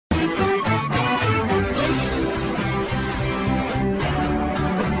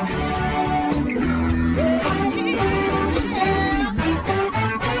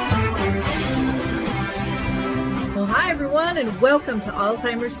and welcome to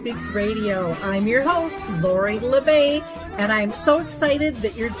Alzheimer's Speaks Radio. I'm your host, Lori LeBay, and I'm so excited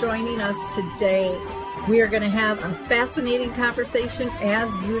that you're joining us today. We are going to have a fascinating conversation as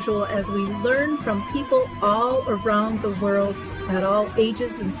usual as we learn from people all around the world at all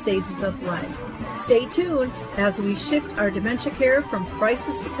ages and stages of life. Stay tuned as we shift our dementia care from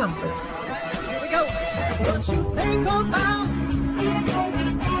crisis to comfort. Here we go. What you think about,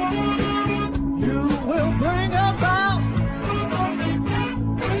 you will bring about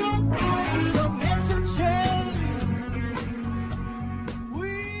dementia change.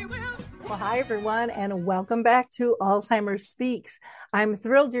 We will. Well, hi, everyone, and welcome back to Alzheimer's Speaks. I'm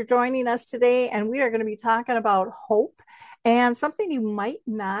thrilled you're joining us today, and we are going to be talking about hope and something you might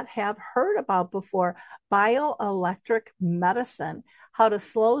not have heard about before, bioelectric medicine, how to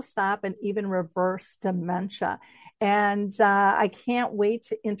slow, stop, and even reverse dementia. And I can't wait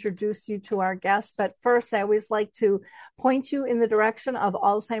to introduce you to our guest. But first, I always like to point you in the direction of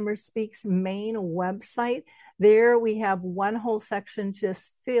Alzheimer's Speaks main website. There we have one whole section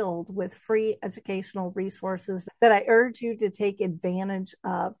just filled with free educational resources that I urge you to take advantage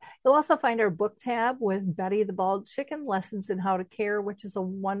of. You'll also find our book tab with Betty the Bald Chicken, Lessons in How to Care, which is a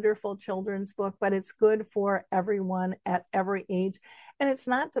wonderful children's book, but it's good for everyone at every age. And it's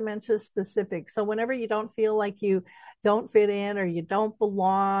not dementia specific. So whenever you don't feel like you don't fit in or you don't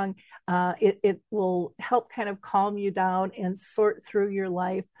belong, it will help kind of calm you down and sort through your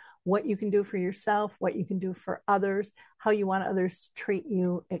life, what you can do for yourself, what you can do for others, how you want others to treat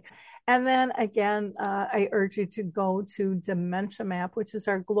you. And then again, I urge you to go to Dementia Map, which is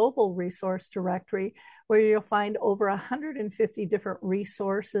our global resource directory, where you'll find over 150 different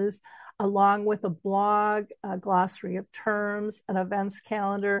resources, along with a blog, a glossary of terms, an events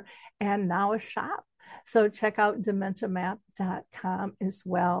calendar, and now a shop. So check out dementiamap.com as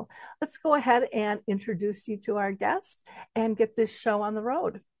well. Let's go ahead and introduce you to our guest and get this show on the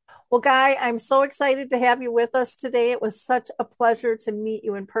road. Well, Guy, I'm so excited to have you with us today. It was such a pleasure to meet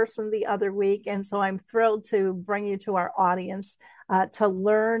you in person the other week. And so I'm thrilled to bring you to our audience to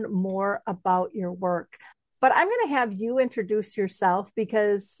learn more about your work. But I'm going to have you introduce yourself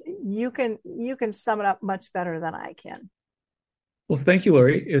because you can sum it up much better than I can. Well, thank you,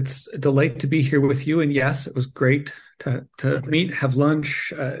 Lori. It's a delight to be here with you. And yes, it was great to meet, have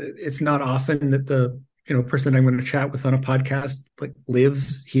lunch. It's not often that the person I'm going to chat with on a podcast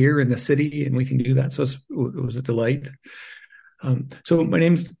lives here in the city, and we can do that. So it was a delight. So my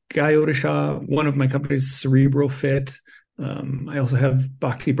name's Guy Odishaw. One of my companies, Cerebral Fit. I also have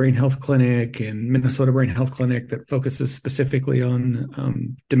Bhakti Brain Health Clinic and Minnesota Brain Health Clinic that focuses specifically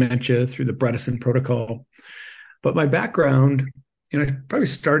on dementia through the Bredesen protocol. But my background, I probably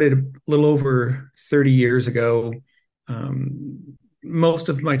started a little over 30 years ago. Most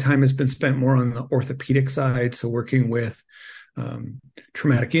of my time has been spent more on the orthopedic side, so working with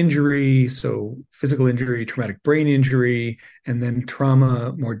traumatic injury, so physical injury, traumatic brain injury, and then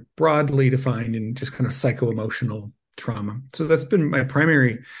trauma more broadly defined in just kind of psycho-emotional trauma. So that's been my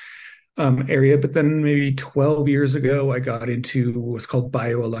primary area. But then maybe 12 years ago, I got into what's called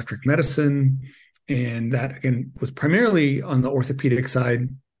bioelectric medicine, and that, again, was primarily on the orthopedic side,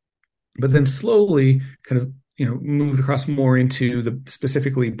 but then slowly kind of moved across more into the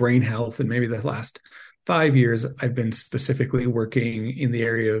specifically brain health. And maybe the last 5 years, I've been specifically working in the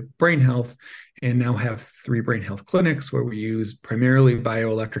area of brain health, and now have 3 brain health clinics where we use primarily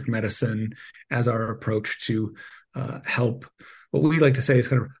bioelectric medicine as our approach to help what we like to say is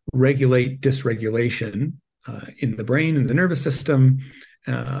kind of regulate dysregulation in the brain and the nervous system.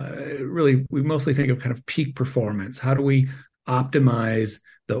 Really, we mostly think of kind of peak performance. How do we optimize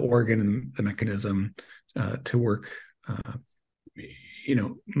the organ and the mechanism to work,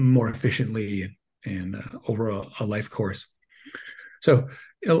 more efficiently and over a life course. So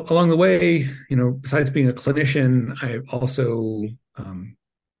along the way, besides being a clinician, I also,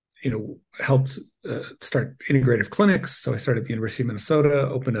 helped start integrative clinics. So I started at the University of Minnesota,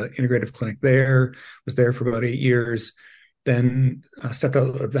 opened an integrative clinic there, was there for about 8 years. Then stepped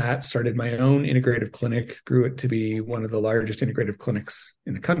out of that, started my own integrative clinic, grew it to be one of the largest integrative clinics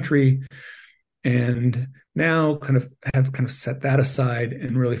in the country. And now have set that aside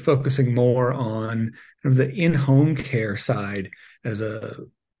and really focusing more on kind of the in-home care side as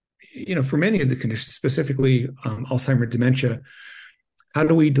for many of the conditions, specifically Alzheimer's dementia. How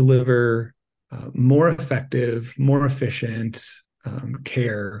do we deliver more effective, more efficient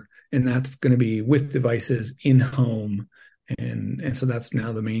care? And that's going to be with devices in home. And so that's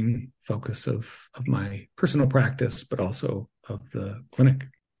now the main focus of my personal practice, but also of the clinic.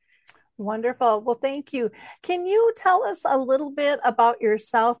 Wonderful. Well, thank you. Can you tell us a little bit about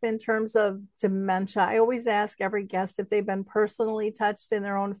yourself in terms of dementia? I always ask every guest if they've been personally touched in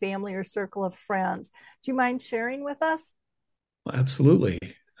their own family or circle of friends. Do you mind sharing with us? Well, absolutely.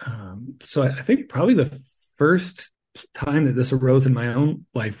 So I think probably the first time that this arose in my own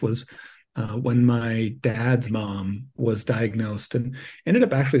life was when my dad's mom was diagnosed and ended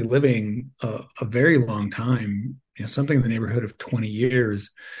up actually living a very long time, something in the neighborhood of 20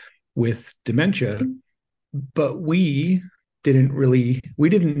 years with dementia. But we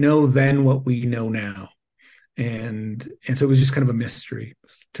didn't know then what we know now. And so it was just kind of a mystery in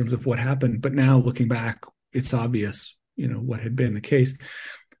terms of what happened. But now looking back, it's obvious, what had been the case.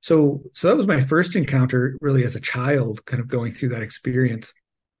 So that was my first encounter really as a child, kind of going through that experience.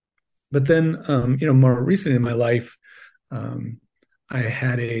 But then, more recent in my life, I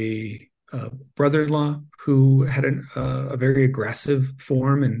had a brother-in-law who had a very aggressive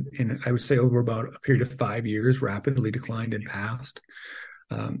form, and I would say over about a period of 5 years, rapidly declined and passed.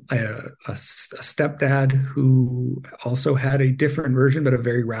 I had a stepdad who also had a different version, but a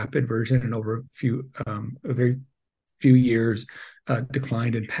very rapid version, and over a very few years,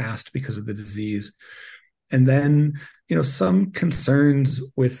 declined and passed because of the disease. And then, some concerns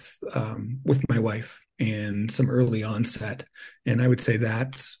with my wife and some early onset. And I would say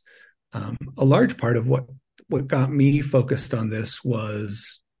that's a large part of what got me focused on this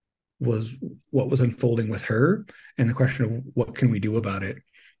was what was unfolding with her and the question of what can we do about it.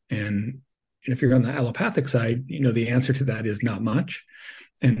 And if you're on the allopathic side, the answer to that is not much.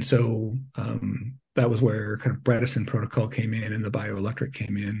 And so that was where kind of Bredesen protocol came in and the bioelectric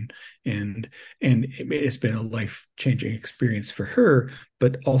came in, and it's been a life-changing experience for her,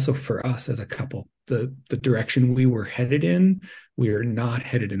 but also for us as a couple. The direction we were headed in, we are not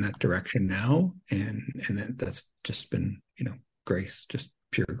headed in that direction now, and that's just been grace, just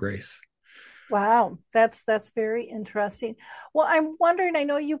pure grace. Wow, that's very interesting. Well, I'm wondering, I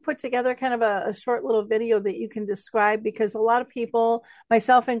know you put together kind of a short little video that you can describe because a lot of people,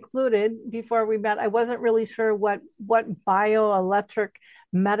 myself included, before we met, I wasn't really sure what bioelectric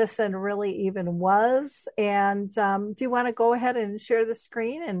medicine really even was. And do you want to go ahead and share the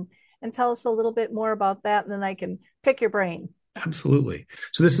screen and tell us a little bit more about that, and then I can pick your brain. Absolutely.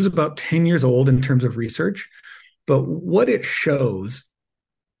 So this is about 10 years old in terms of research, but what it shows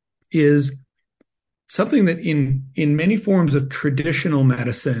is something that in many forms of traditional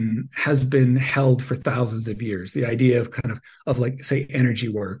medicine has been held for thousands of years. The idea of kind of like, say, energy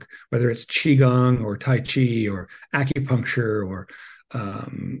work, whether it's qigong or tai chi or acupuncture or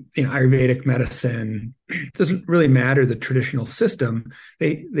Ayurvedic medicine, it doesn't really matter the traditional system.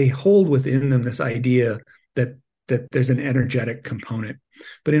 They hold within them this idea that there's an energetic component.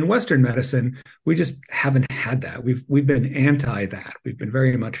 But in Western medicine, we just haven't had that. We've been anti that. We've been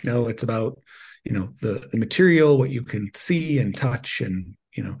very much, no, it's about the material, what you can see and touch, and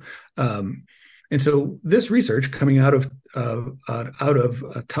and so this research coming out of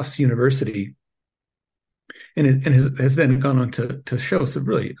Tufts University, and has then gone on to show some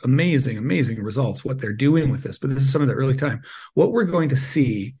really amazing results, what they're doing with this. But this is some of the early time. What we're going to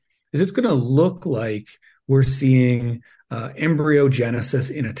see is it's going to look like we're seeing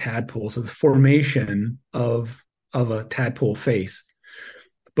embryogenesis in a tadpole, so the formation of a tadpole face.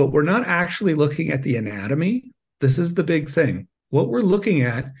 But we're not actually looking at the anatomy. This is the big thing. What we're looking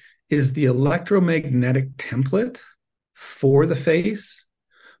at is the electromagnetic template for the face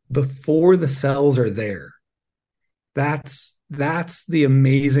before the cells are there. That's the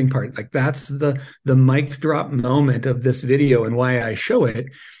amazing part. Like, that's the mic drop moment of this video, and why I show it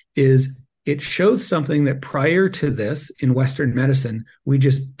is it shows something that prior to this in Western medicine, we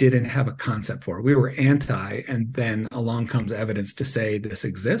just didn't have a concept for. We were anti, and then along comes evidence to say this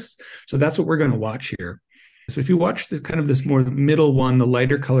exists. So that's what we're going to watch here. So if you watch this more middle one, the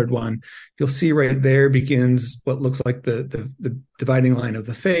lighter colored one, you'll see right there begins what looks like the dividing line of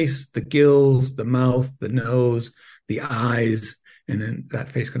the face, the gills, the mouth, the nose, the eyes, and then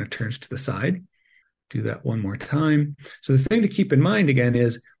that face kind of turns to the side. Do that one more time. So the thing to keep in mind again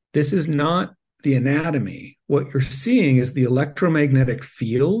is, this is not the anatomy. What you're seeing is the electromagnetic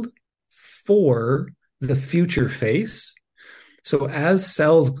field for the future face. So as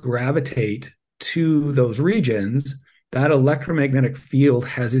cells gravitate to those regions, that electromagnetic field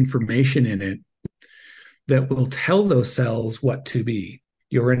has information in it that will tell those cells what to be.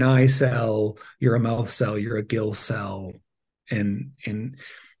 You're an eye cell, you're a mouth cell, you're a gill cell. And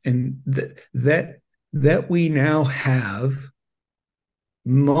that we now have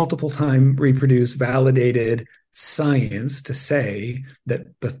multiple time reproduced, validated science to say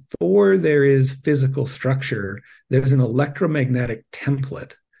that before there is physical structure, there's an electromagnetic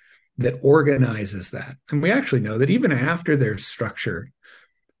template that organizes that. And we actually know that even after there's structure,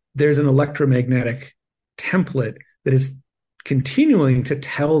 there's an electromagnetic template that is continuing to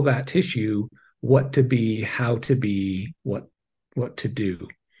tell that tissue what to be, how to be, what to do.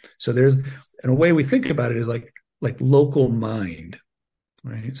 So there's, in a way we think about it is like local mind,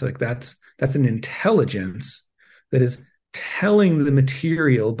 right? So like that's an intelligence that is telling the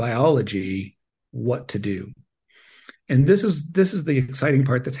material biology what to do. And this is the exciting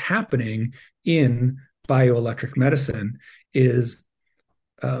part that's happening in bioelectric medicine is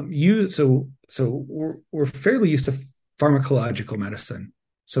we're fairly used to pharmacological medicine,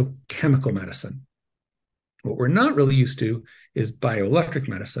 so chemical medicine. What we're not really used to is bioelectric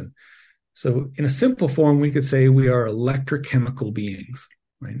medicine. So in a simple form, we could say we are electrochemical beings.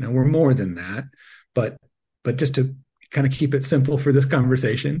 Right now, we're more than that, but just to kind of keep it simple for this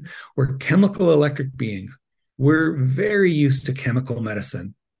conversation, we're chemical electric beings. We're very used to chemical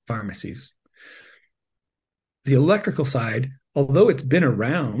medicine, pharmacies. The electrical side, although it's been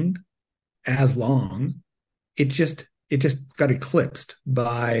around as long, it just got eclipsed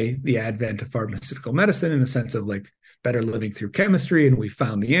by the advent of pharmaceutical medicine in the sense of like better living through chemistry, and we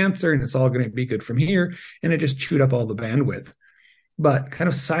found the answer and it's all going to be good from here. And it just chewed up all the bandwidth. But kind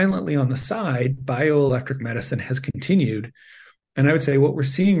of silently on the side, bioelectric medicine has continued. And I would say what we're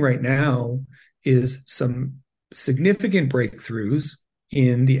seeing right now is some significant breakthroughs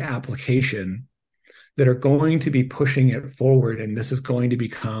in the application that are going to be pushing it forward. And this is going to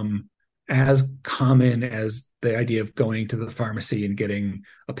become as common as the idea of going to the pharmacy and getting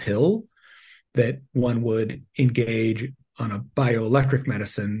a pill, that one would engage on a bioelectric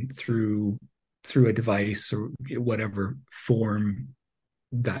medicine through a device or whatever form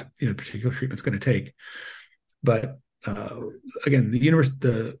that particular treatment's going to take. But again,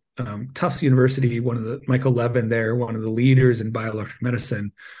 the Tufts University, Michael Levin there, one of the leaders in bioelectric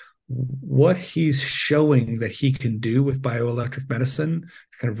medicine, what he's showing that he can do with bioelectric medicine,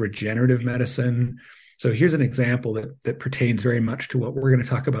 kind of regenerative medicine. So here's an example that pertains very much to what we're going to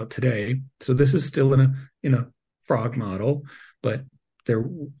talk about today. So this is still in a frog model, but they're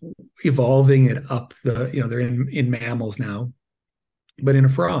evolving it up they're in mammals now. But in a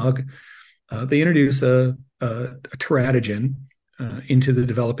frog, they introduce a teratogen into the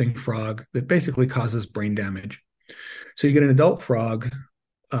developing frog that basically causes brain damage. So you get an adult frog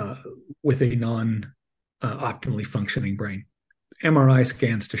with a non-optimally functioning brain. MRI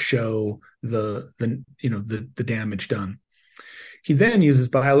scans to show the damage done. He then uses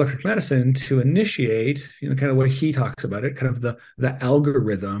bioelectric medicine to initiate, kind of what he talks about it, kind of the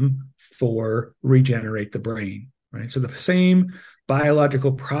algorithm for regenerate the brain, right? So the same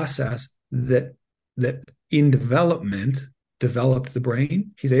biological process that in development developed the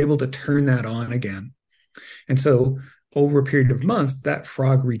brain, he's able to turn that on again. And so over a period of months, that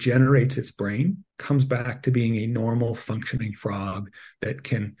frog regenerates its brain, comes back to being a normal functioning frog that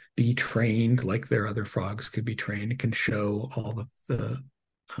can be trained like their other frogs could be trained. It can show all the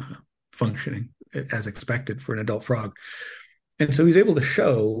functioning as expected for an adult frog. And so he's able to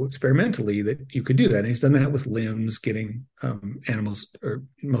show experimentally that you could do that. And he's done that with limbs, getting animals, or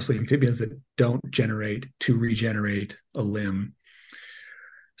mostly amphibians, that don't regenerate a limb.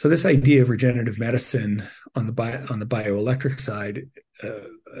 So this idea of regenerative medicine on the bioelectric side,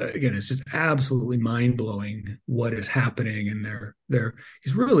 again, it's just absolutely mind-blowing what is happening. And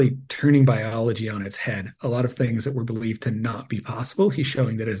he's really turning biology on its head. A lot of things that were believed to not be possible, he's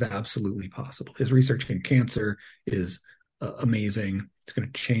showing that is absolutely possible. His research in cancer is amazing. It's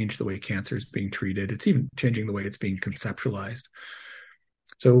going to change the way cancer is being treated. It's even changing the way it's being conceptualized.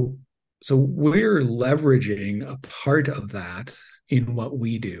 So we're leveraging a part of that in what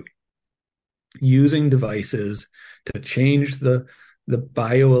we do, using devices to change the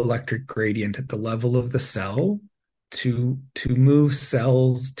bioelectric gradient at the level of the cell to move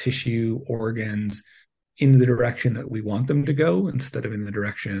cells, tissue, organs in the direction that we want them to go instead of in the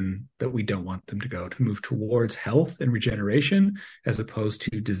direction that we don't want them to go, to move towards health and regeneration as opposed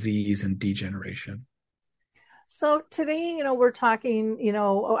to disease and degeneration. So today, we're talking,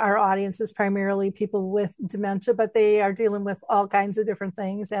 our audience is primarily people with dementia, but they are dealing with all kinds of different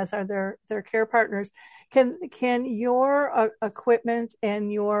things, as are their care partners. Can your equipment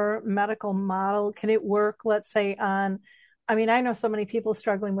and your medical model, can it work, let's say, I know so many people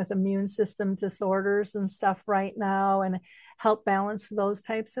struggling with immune system disorders and stuff right now, and help balance those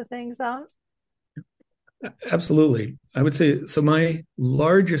types of things out? Absolutely. I would say, so my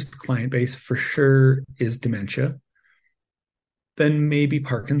largest client base for sure is dementia, then maybe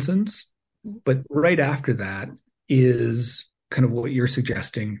Parkinson's. But right after that is kind of what you're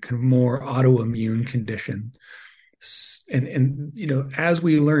suggesting, kind of more autoimmune condition. And as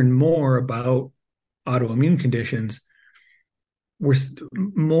we learn more about autoimmune conditions, we're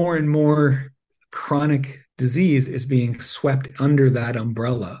more and more chronic disease is being swept under that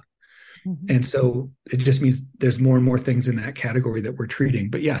umbrella. Mhm. And so it just means there's more and more things in that category that we're treating.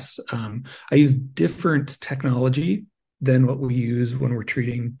 But yes, I use different technology than what we use when we're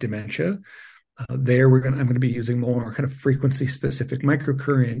treating dementia. I'm going to be using more kind of frequency specific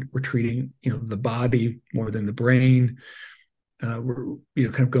microcurrent. We're treating, the body more than the brain. We're,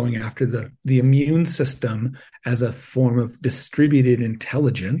 kind of going after the immune system as a form of distributed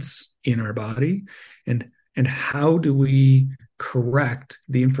intelligence in our body, and how do we correct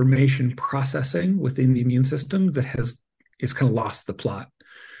the information processing within the immune system that is kind of lost the plot.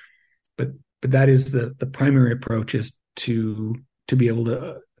 But that is the primary approach, is to be able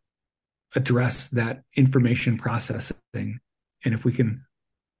to address that information processing. And if we can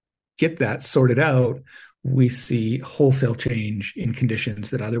get that sorted out, we see wholesale change in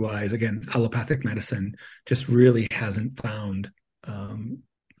conditions that otherwise, again, allopathic medicine just really hasn't found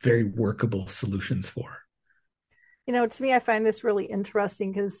very workable solutions for. To me, I find this really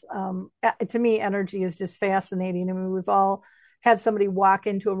interesting because to me, energy is just fascinating. I mean, we've all had somebody walk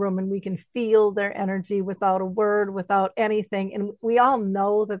into a room and we can feel their energy without a word, without anything. And we all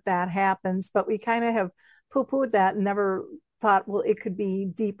know that that happens, but we kind of have poo-pooed that and never thought, well, it could be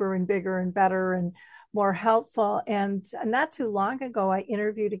deeper and bigger and better and more helpful. And not too long ago, I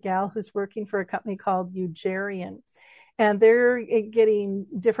interviewed a gal who's working for a company called Ugerian, and they're getting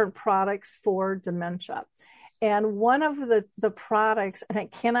different products for dementia. And one of the products, and I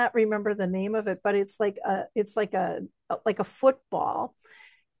cannot remember the name of it, but it's like a football,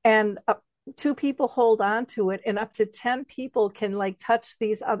 and two people hold on to it, and up to 10 people can like touch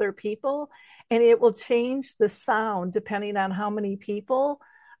these other people, and it will change the sound depending on how many people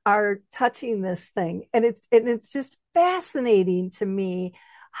are touching this thing. And it's just fascinating to me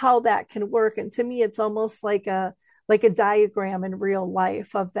how that can work. And to me, it's almost like a diagram in real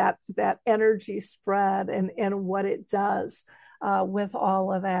life of that energy spread and what it does with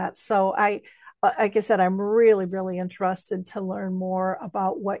all of that. So like I said, I'm really, really interested to learn more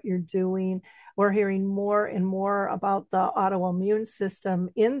about what you're doing. We're hearing more and more about the autoimmune system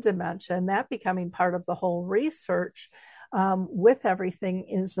in dementia, and that becoming part of the whole research with everything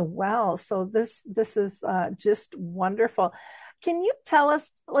as well. So this is just wonderful. Can you tell us,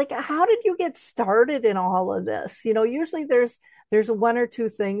 like, how did you get started in all of this? Usually there's one or two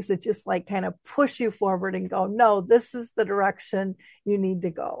things that just like kind of push you forward and go, no, this is the direction you need to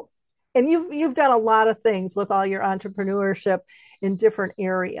go. And you've done a lot of things with all your entrepreneurship in different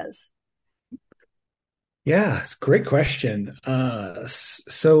areas. Yeah, it's a great question.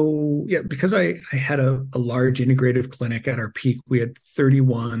 So yeah, because I had a large integrative clinic at our peak, we had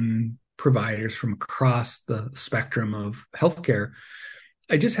 31 providers from across the spectrum of healthcare.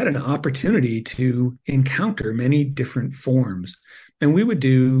 I just had an opportunity to encounter many different forms. And we would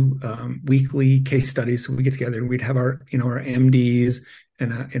do weekly case studies. So we get together and we'd have our MDs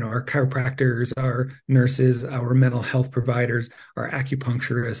and our chiropractors, our nurses, our mental health providers, our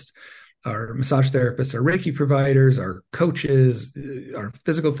acupuncturists, our massage therapists, our Reiki providers, our coaches, our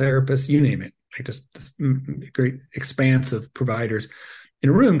physical therapists, you name it. Like just this great expanse of providers in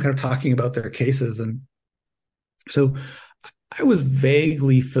a room kind of talking about their cases. And so I was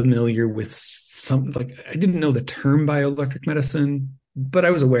vaguely familiar with some, like, I didn't know the term bioelectric medicine, but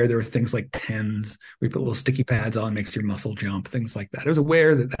I was aware there were things like TENS, where you put little sticky pads on, makes your muscle jump, things like that. I was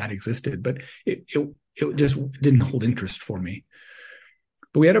aware that that existed, but it just didn't hold interest for me.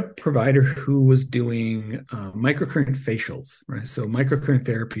 But we had a provider who was doing microcurrent facials, right? So microcurrent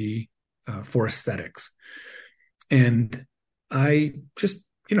therapy for aesthetics. And I just,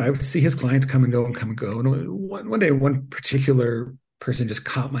 I would see his clients come and go and come and go. And one day, one particular person just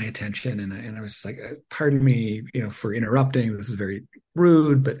caught my attention, and I was just like, "Pardon me, for interrupting. This is very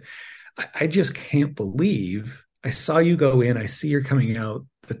rude, but I just can't believe I saw you go in. I see you're coming out.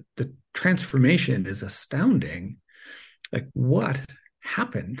 The transformation is astounding. Like, what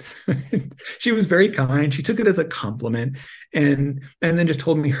happened?" She was very kind. She took it as a compliment, and then just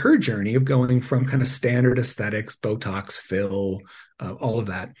told me her journey of going from kind of standard aesthetics, Botox, fill, all of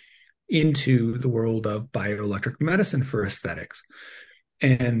that, into the world of bioelectric medicine for aesthetics,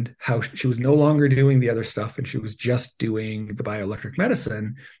 and how she was no longer doing the other stuff and she was just doing the bioelectric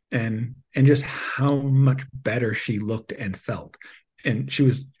medicine, and just how much better she looked and felt. And she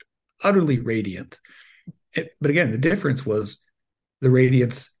was utterly radiant. But again, the difference was the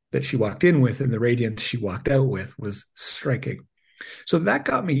radiance that she walked in with and the radiance she walked out with was striking. So that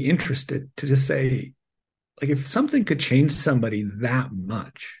got me interested to just say, like, if something could change somebody that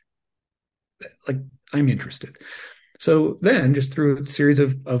much, like I'm interested. So then, just through a series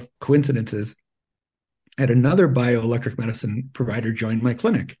of coincidences, I had another bioelectric medicine provider join my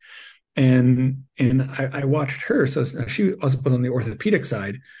clinic, and I watched her. So she also put on the orthopedic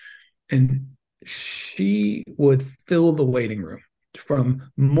side, and she would fill the waiting room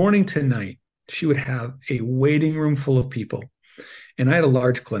from morning to night. She would have a waiting room full of people, and I had a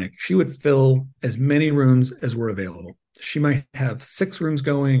large clinic. She would fill as many rooms as were available. She might have 6 rooms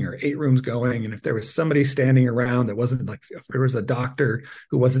going or 8 rooms going. And if there was somebody standing around that wasn't, like, if there was a doctor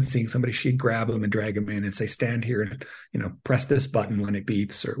who wasn't seeing somebody, she'd grab them and drag them in and say, stand here and, press this button when it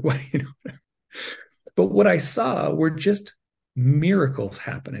beeps or what. But what I saw were just miracles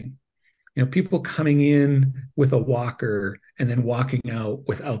happening. People coming in with a walker and then walking out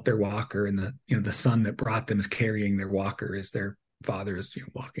without their walker, and the son that brought them is carrying their walker as their father is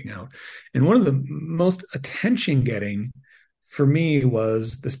walking out. And one of the most attention getting for me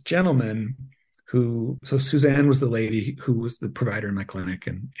was this gentleman so Suzanne was the lady who was the provider in my clinic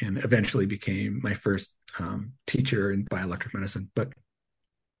and eventually became my first teacher in bioelectric medicine. But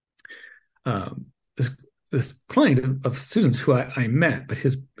this client of Susan's who I met, but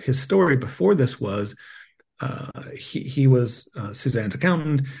his story before this was he was Suzanne's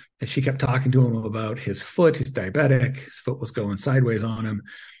accountant, and she kept talking to him about his foot. He's diabetic. His foot was going sideways on him.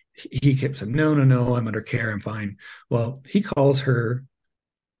 He kept saying, no, I'm under care. I'm fine. Well, he calls her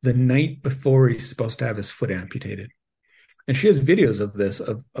the night before he's supposed to have his foot amputated. And she has videos of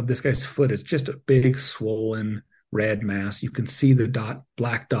this guy's foot. It's just a big swollen red mass. You can see the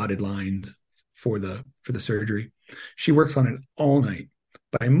black dotted lines for the surgery. She works on it all night.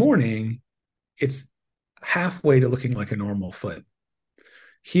 By morning, it's halfway to looking like a normal foot.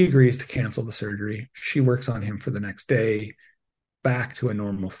 He agrees to cancel the surgery. She works on him for the next day, back to a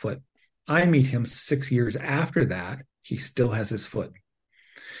normal foot. I meet him 6 years after that. He still has his foot.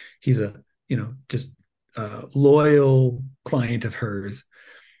 He's just a loyal client of hers.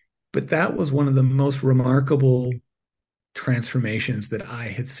 But that was one of the most remarkable transformations that I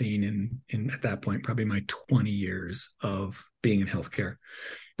had seen in at that point, probably my 20 years of being in healthcare.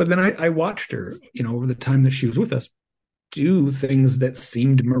 But then I watched her, over the time that she was with us, do things that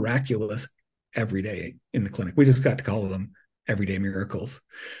seemed miraculous every day in the clinic. We just got to call them everyday miracles.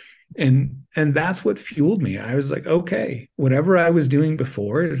 And that's what fueled me. I was like, okay, whatever I was doing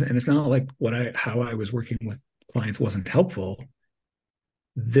before, and it's not like how I was working with clients wasn't helpful.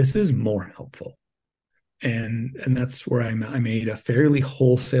 This is more helpful. And that's where I made a fairly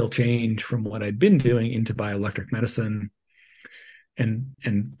wholesale change from what I'd been doing into bioelectric medicine. And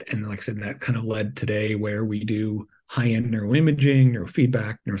like I said, that kind of led today where we do high-end neuroimaging,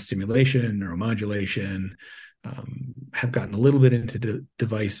 neurofeedback, neurostimulation, neuromodulation, have gotten a little bit into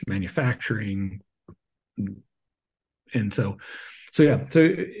device manufacturing. And so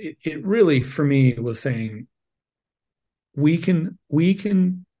it really, for me, was saying we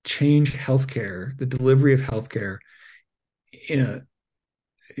can change healthcare, the delivery of healthcare in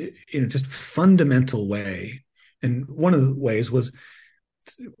a just fundamental way. And one of the ways was,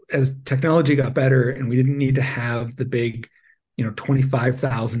 as technology got better and we didn't need to have the big,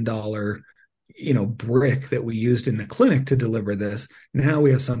 $25,000, brick that we used in the clinic to deliver this. Now we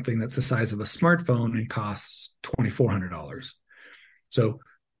have something that's the size of a smartphone and costs $2,400. So,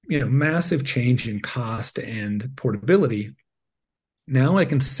 massive change in cost and portability. Now I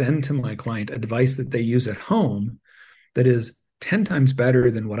can send to my client a device that they use at home that is 10 times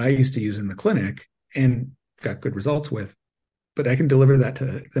better than what I used to use in the clinic and got good results with, but I can deliver that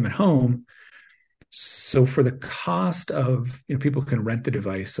to them at home. So for the cost of, people can rent the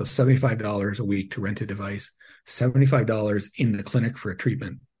device. So $75 a week to rent a device, $75 in the clinic for a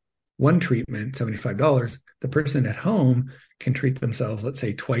treatment. One treatment, $75. The person at home can treat themselves, let's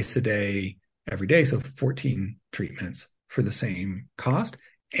say twice a day, every day. So 14 treatments for the same cost,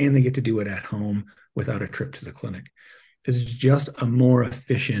 and they get to do it at home without a trip to the clinic. It's just a more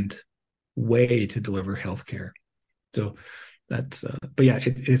efficient way to deliver healthcare. So that's, but yeah,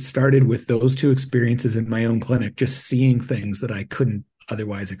 it started with those two experiences in my own clinic, just seeing things that I couldn't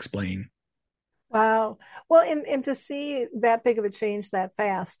otherwise explain. Wow. Well, and to see that big of a change that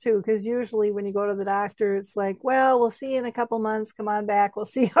fast too, because usually when you go to the doctor, it's like, well, we'll see you in a couple months. Come on back. We'll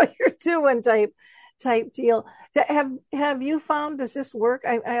see how you're doing type deal. Have you found, does this work?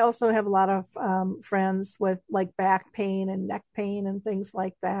 I also have a lot of friends with like back pain and neck pain and things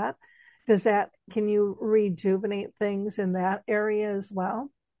like that. Can you rejuvenate things in that area as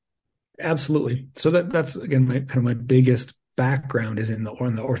well? Absolutely. So that's again my biggest background is on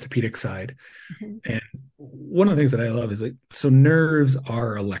the orthopedic side. Mm-hmm. And one of the things that I love is so nerves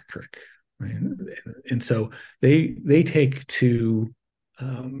are electric, right? And so they take to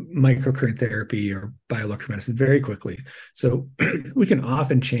microcurrent therapy or bioelectric medicine very quickly. So we can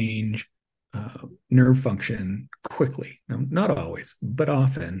often change nerve function quickly. Now, not always, but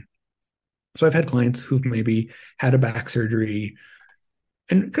often. So I've had clients who've maybe had a back surgery,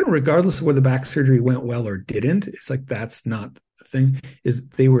 and kind of regardless of whether the back surgery went well or didn't, it's like that's not the thing, is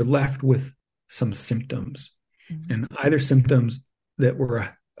they were left with some symptoms. Mm-hmm. And either symptoms that were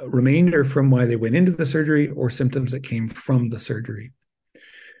a remainder from why they went into the surgery or symptoms that came from the surgery.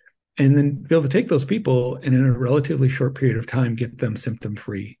 And then be able to take those people and in a relatively short period of time, get them symptom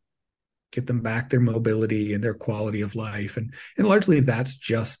free, get them back their mobility and their quality of life. And largely that's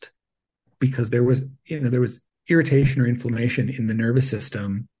just because there was irritation or inflammation in the nervous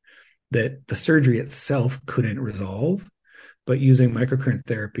system that the surgery itself couldn't resolve. But using microcurrent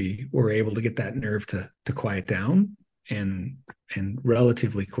therapy, we're able to get that nerve to quiet down, and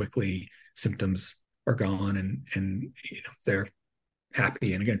relatively quickly symptoms are gone, and they're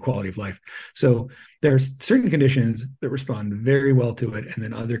happy, and again, quality of life. So there's certain conditions that respond very well to it, and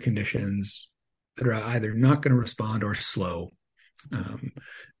then other conditions that are either not going to respond or slow.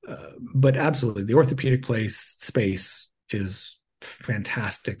 But absolutely, the orthopedic space is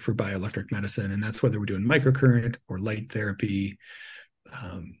fantastic for bioelectric medicine, and that's whether we're doing microcurrent or light therapy.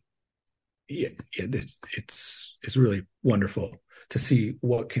 It's really wonderful to see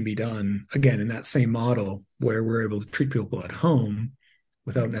what can be done again in that same model where we're able to treat people at home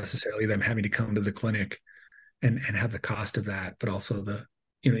without necessarily them having to come to the clinic and have the cost of that, but also the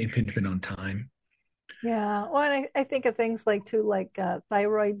impingement on time. Yeah. Well, and I think of things like too, like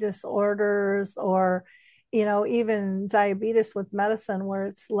thyroid disorders or, even diabetes with medicine where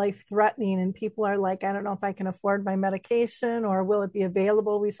it's life threatening and people are like, I don't know if I can afford my medication or will it be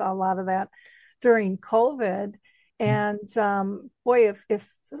available? We saw a lot of that during COVID. And boy, if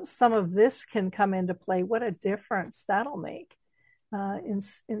some of this can come into play, what a difference that'll make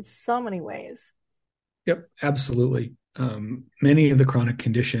in so many ways. Yep, absolutely. Many of the chronic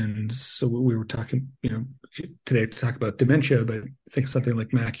conditions. So we were talking, today to talk about dementia, but think something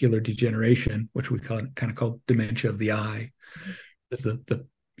like macular degeneration, which we kind of call dementia of the eye. The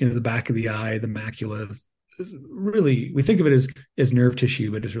back of the eye, the macula is really, we think of it as nerve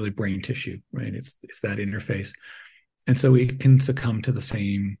tissue, but it's really brain tissue, right? It's that interface, and so we can succumb to the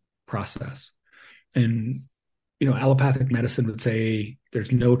same process. And allopathic medicine would say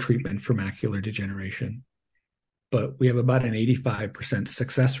there's no treatment for macular degeneration, but we have about an 85%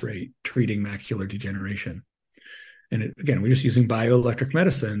 success rate treating macular degeneration. And again, we're just using bioelectric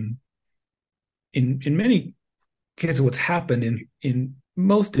medicine. In many cases, what's happened in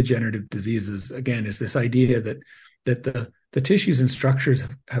most degenerative diseases, again, is this idea that the tissues and structures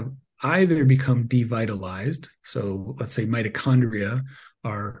have either become devitalized. So let's say mitochondria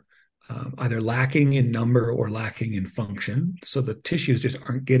are either lacking in number or lacking in function. So the tissues just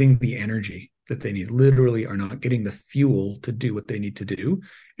aren't getting the energy that they need, literally are not getting the fuel to do what they need to do,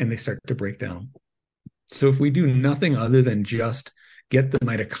 and they start to break down. So if we do nothing other than just get the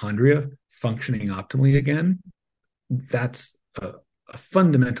mitochondria functioning optimally again, that's a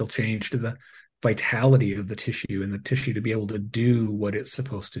fundamental change to the vitality of the tissue and the tissue to be able to do what it's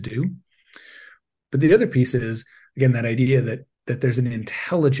supposed to do. But the other piece is, again, that idea that there's an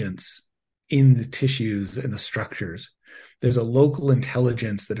intelligence in the tissues and the structures. There's a local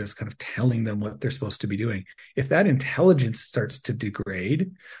intelligence that is kind of telling them what they're supposed to be doing. If that intelligence starts to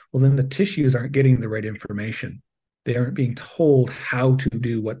degrade, well, then the tissues aren't getting the right information. They aren't being told how to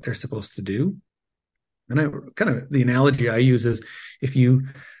do what they're supposed to do. And the analogy I use is if you,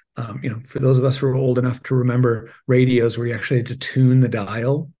 for those of us who are old enough to remember radios where you actually had to tune the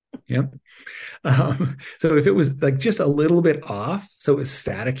dial. Yep. So if it was like just a little bit off, so it was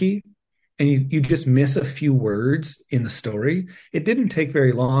staticky, and you just miss a few words in the story, it didn't take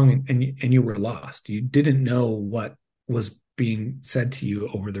very long, and you were lost. You didn't know what was being said to you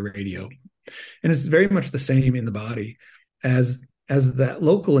over the radio. And it's very much the same in the body as that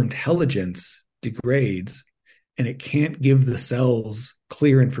local intelligence degrades and it can't give the cells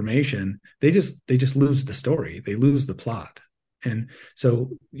clear information. They just lose the story. They lose the plot. And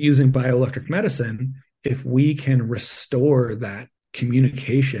so using bioelectric medicine, if we can restore that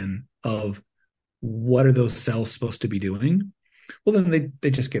communication of what are those cells supposed to be doing, well, then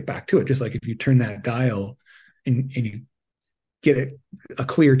they just get back to it. Just like if you turn that dial and you get a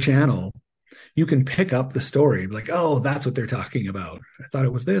clear channel, you can pick up the story like, oh, that's what they're talking about. I thought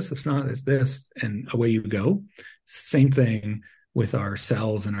it was this. It's not. It's this. And away you go. Same thing with our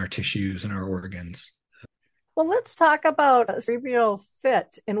cells and our tissues and our organs. Well, let's talk about Cerebral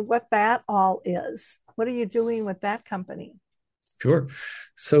Fit and what that all is. What are you doing with that company? Sure.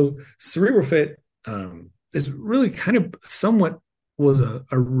 So Cerebral Fit is really kind of somewhat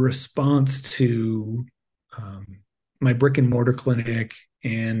a response to my brick and mortar clinic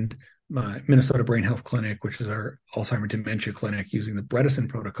and my Minnesota Brain Health Clinic, which is our Alzheimer's dementia clinic, using the Bredesen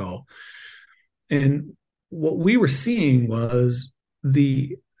protocol. And what we were seeing was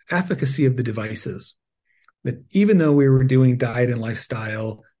the efficacy of the devices. That even though we were doing diet and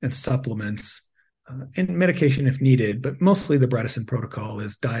lifestyle and supplements and medication if needed, but mostly the Bredesen protocol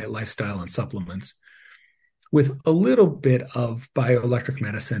is diet, lifestyle, and supplements, with a little bit of bioelectric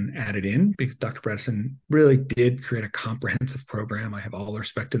medicine added in, because Dr. Bredesen really did create a comprehensive program. I have all the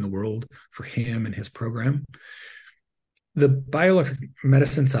respect in the world for him and his program. The bioelectric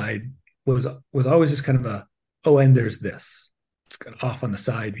medicine side was always just kind of a, oh, and there's this. It's kind of off on the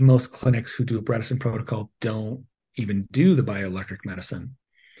side. Most clinics who do a Bredesen protocol don't even do the bioelectric medicine.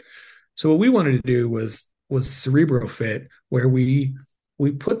 So what we wanted to do was cerebral fit, where we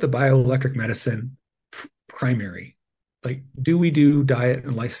put the bioelectric medicine primary. Like, do we do diet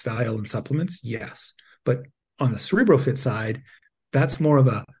and lifestyle and supplements? Yes. But on the cerebral fit side, that's more of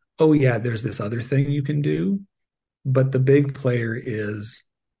a, oh yeah, there's this other thing you can do. But the big player is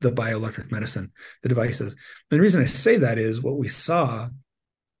the bioelectric medicine, the devices. And the reason I say that is what we saw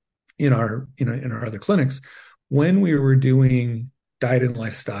in our other clinics when we were doing diet and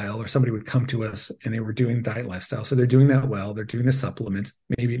lifestyle, or somebody would come to us and they were doing diet and lifestyle. So they're doing that well. They're doing the supplements.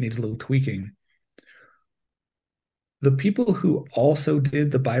 Maybe it needs a little tweaking. The people who also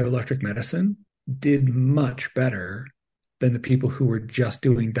did the bioelectric medicine did much better than the people who were just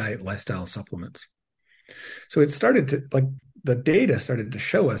doing diet, lifestyle, supplements. So it started to, like, the data started to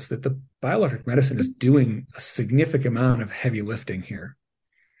show us that the bioelectric medicine is doing a significant amount of heavy lifting here.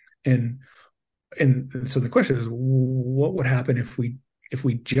 And so the question is, what would happen if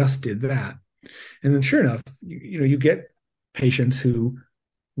we just did that? And then sure enough, you get patients who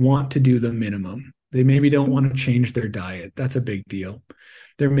want to do the minimum. They maybe don't want to change their diet. That's a big deal.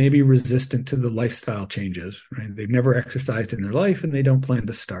 They're maybe resistant to the lifestyle changes, right? They've never exercised in their life and they don't plan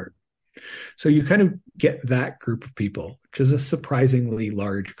to start. So you kind of get that group of people, which is a surprisingly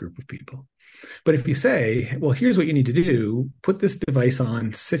large group of people. But if you say, well, here's what you need to do, put this device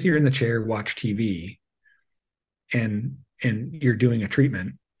on, sit here in the chair, watch TV, and you're doing a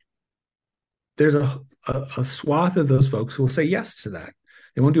treatment, there's a swath of those folks who will say yes to that.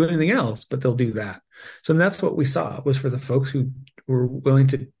 They won't do anything else, but they'll do that. So that's what we saw, was for the folks who were willing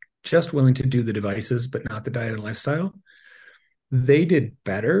to do the devices, but not the diet and lifestyle, they did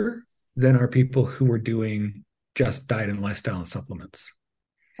better than our people who were doing just diet and lifestyle and supplements.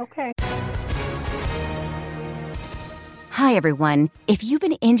 Okay. Hi, everyone. If you've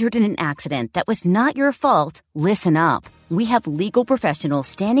been injured in an accident that was not your fault, listen up. We have legal professionals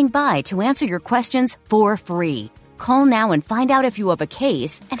standing by to answer your questions for free. Call now and find out if you have a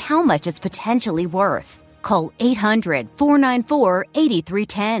case and how much it's potentially worth. Call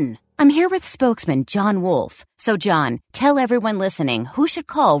 800-494-8310. I'm here with spokesman John Wolf. So, John, tell everyone listening who should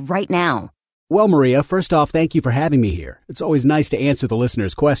call right now. Well, Maria, first off, thank you for having me here. It's always nice to answer the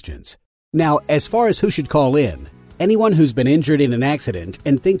listeners' questions. Now, as far as who should call in, anyone who's been injured in an accident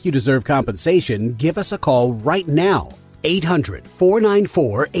and think you deserve compensation, give us a call right now.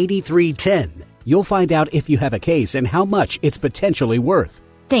 800-494-8310. You'll find out if you have a case and how much it's potentially worth.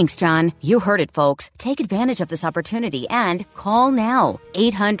 Thanks, John. You heard it, folks. Take advantage of this opportunity and call now.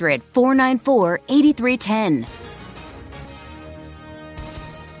 800-494-8310.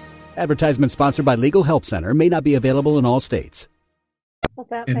 Advertisement sponsored by Legal Help Center. May not be available in all states. Well,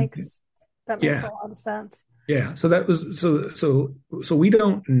 that makes a lot of sense. Yeah. So that was so we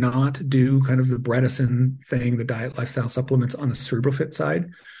don't not do kind of the Bredesen thing, the diet, lifestyle, supplements on the cerebral fit side.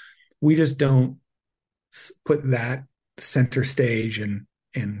 We just don't put that center stage, and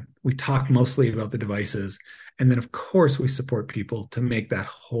we talk mostly about the devices. And then, of course, we support people to make that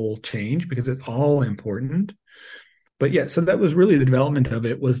whole change because it's all important. But yeah, so that was really the development of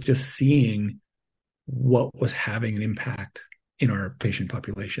it, was just seeing what was having an impact in our patient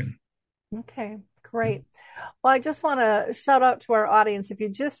population. Okay, great. Well, I just want to shout out to our audience. If you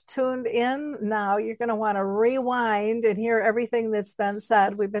just tuned in now, you're going to want to rewind and hear everything that's been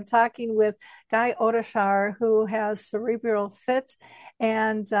said. We've been talking with Guy Odeshar, who has Cerebral Fit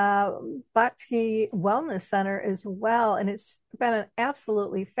and Bhakti Wellness Center as well. And it's been an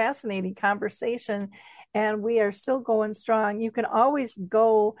absolutely fascinating conversation, and we are still going strong. You can always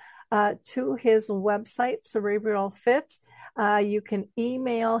go to his website, Cerebral Fit. You can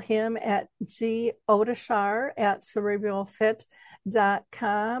email him at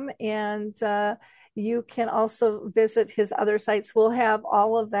godeshar@cerebralfit.com. And You can also visit his other sites. We'll have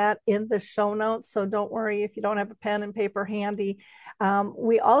all of that in the show notes, so don't worry if you don't have a pen and paper handy.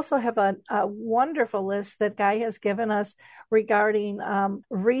 We also have a wonderful list that Guy has given us regarding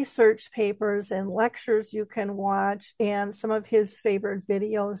research papers and lectures you can watch, and some of his favorite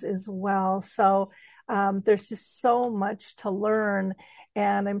videos as well. So there's just so much to learn.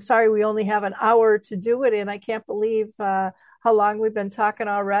 And I'm sorry we only have an hour to do it in. I can't believe how long we've been talking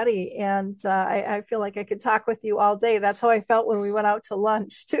already. And I feel like I could talk with you all day. That's how I felt when we went out to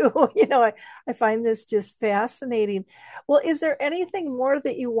lunch too. I find this just fascinating. Well, is there anything more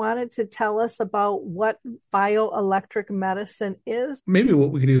that you wanted to tell us about what bioelectric medicine is? Maybe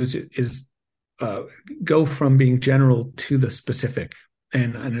what we could do is go from being general to the specific,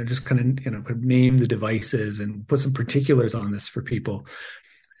 and just kind of name the devices and put some particulars on this for people.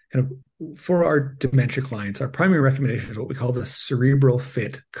 Kind of for our dementia clients, our primary recommendation is what we call the Cerebral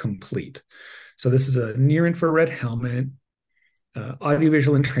Fit Complete. So this is a near infrared helmet,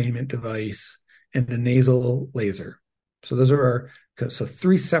 audiovisual entrainment device, and a nasal laser. So those are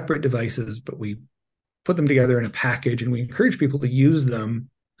three separate devices, but we put them together in a package, and we encourage people to use them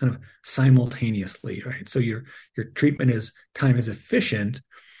kind of simultaneously, right? So your treatment time is efficient,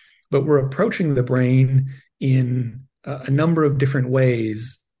 but we're approaching the brain in a number of different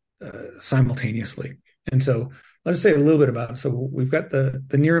ways simultaneously. And so let's say a little bit about it. So we've got the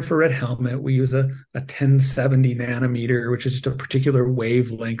near infrared helmet. We use a 1070 nanometer, which is just a particular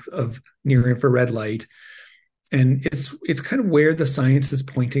wavelength of near infrared light. And it's kind of where the science is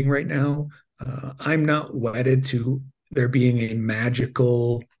pointing right now. I'm not wedded to there being a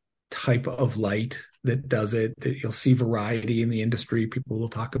magical type of light that does it. That you'll see variety in the industry. People will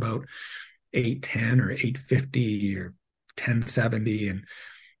talk about 810 or 850 or 1070, and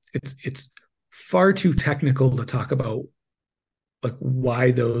it's far too technical to talk about like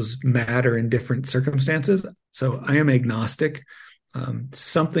why those matter in different circumstances. So I am agnostic.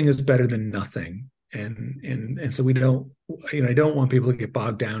 Something is better than nothing, and so we don't. I don't want people to get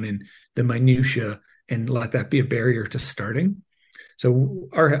bogged down in the minutia and let that be a barrier to starting. So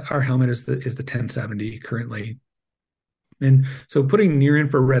our helmet is the 1070 currently. And so putting near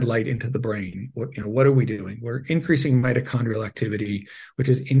infrared light into the brain, what are we doing? We're increasing mitochondrial activity, which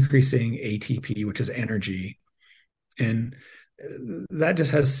is increasing ATP, which is energy. And that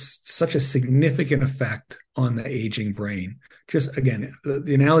just has such a significant effect on the aging brain. Just again,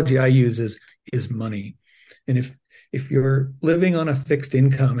 the analogy I use is money. And if you're living on a fixed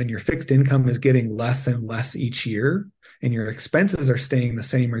income and your fixed income is getting less and less each year, and your expenses are staying the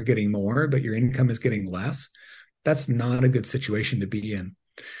same or getting more, but your income is getting less, that's not a good situation to be in.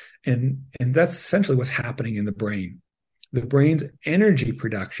 And that's essentially what's happening in the brain. The brain's energy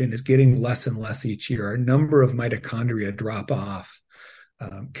production is getting less and less each year. Our number of mitochondria drop off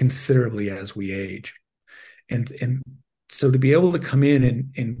considerably as we age. And so to be able to come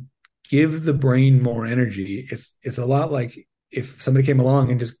in and give the brain more energy, it's a lot like if somebody came along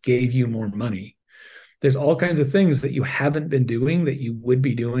and just gave you more money. There's all kinds of things that you haven't been doing that you would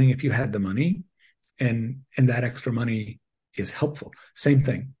be doing if you had the money. And that extra money is helpful. Same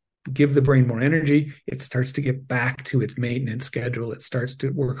thing. Give the brain more energy. It starts to get back to its maintenance schedule. It starts to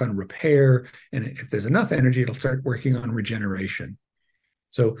work on repair. And if there's enough energy, it'll start working on regeneration.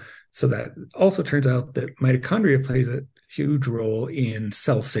 So that also turns out that mitochondria plays a huge role in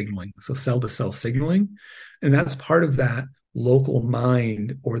cell signaling. So cell to cell signaling. And that's part of that local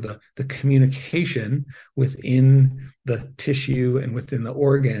mind, or the communication within the tissue and within the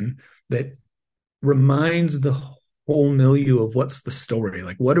organ that reminds the whole milieu of what's the story,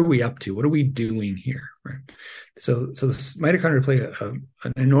 like what are we up to, what are we doing here, right? So the mitochondria play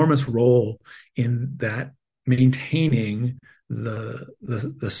an enormous role in that, maintaining the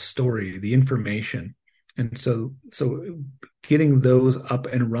story, the information. And so getting those up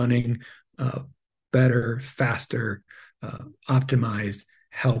and running better, faster, optimized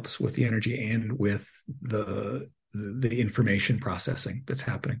helps with the energy and with the information processing that's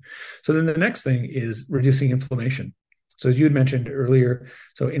happening. So then the next thing is reducing inflammation. So as you had mentioned earlier,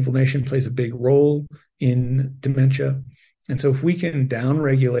 so inflammation plays a big role in dementia. And so if we can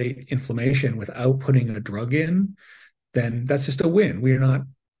downregulate inflammation without putting a drug in, then that's just a win. We're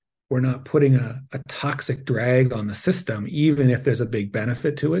not putting a toxic drag on the system, even if there's a big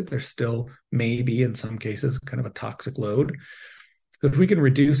benefit to it. There's still maybe in some cases kind of a toxic load. But if we can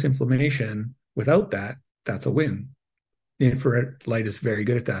reduce inflammation without that, that's a win. The infrared light is very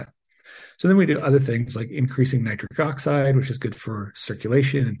good at that. So then we do other things like increasing nitric oxide, which is good for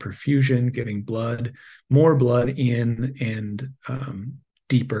circulation and perfusion, getting more blood in and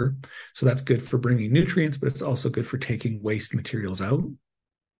deeper. So that's good for bringing nutrients, but it's also good for taking waste materials out.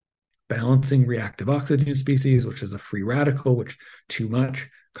 balancing reactive oxygen species, which is a free radical, which too much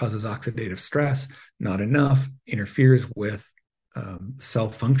causes oxidative stress, not enough interferes with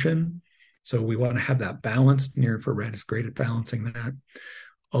cell function. So we want to have that balance. Near infrared is great at balancing that.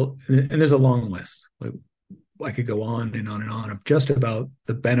 And there's a long list. I could go on and on and on of just about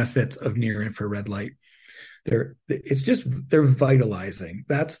the benefits of near infrared light. They're vitalizing.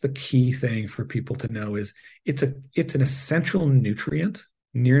 That's the key thing for people to know is it's an essential nutrient.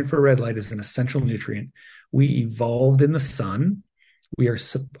 Near infrared light is an essential nutrient. We evolved in the sun.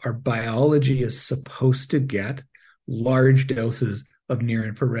 Our biology is supposed to get large doses of near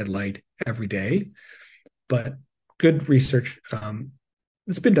infrared light every day. But good research,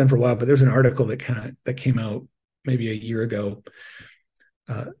 it's been done for a while, but there's an article that came out maybe a year ago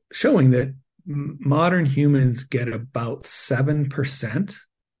showing that modern humans get about 7%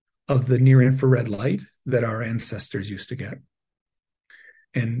 of the near infrared light that our ancestors used to get.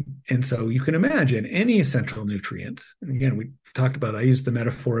 And so you can imagine any essential nutrient. And again, we talked about, I used the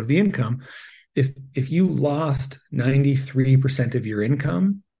metaphor of the income. If you lost 93% of your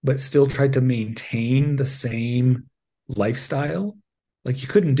income, but still tried to maintain the same lifestyle, like you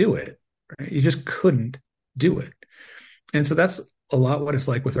couldn't do it, right? You just couldn't do it. And so that's a lot what it's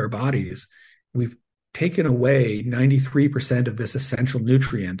like with our bodies. We've taken away 93% of this essential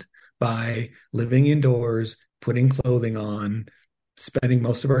nutrient by living indoors, putting clothing on, spending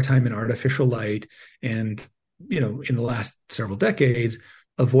most of our time in artificial light, and, in the last several decades,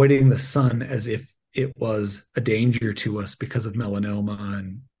 avoiding the sun as if it was a danger to us because of melanoma.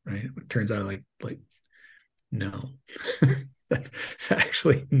 And right, it turns out like no, that's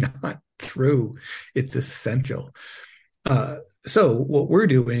actually not true. It's essential. So what we're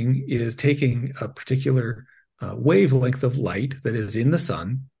doing is taking a particular wavelength of light that is in the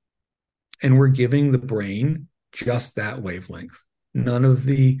sun, and we're giving the brain just that wavelength. None of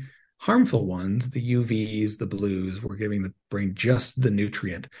the harmful ones, the UVs, the blues, we're giving the brain just the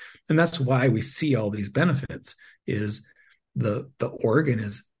nutrient. And that's why we see all these benefits, is the organ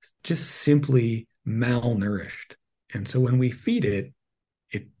is just simply malnourished. And so when we feed it,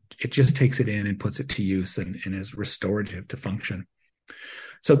 it just takes it in and puts it to use and is restorative to function.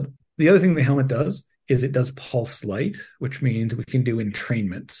 So the other thing the helmet does is it does pulse light, which means we can do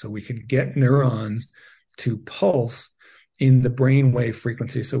entrainment. So we can get neurons to pulse in the brain wave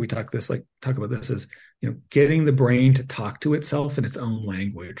frequency. So we talk about this as, getting the brain to talk to itself in its own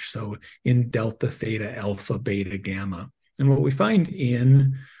language. So in delta, theta, alpha, beta, gamma. And what we find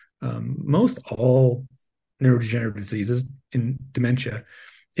in most all neurodegenerative diseases, in dementia,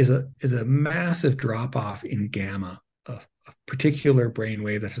 is a massive drop off in gamma, a particular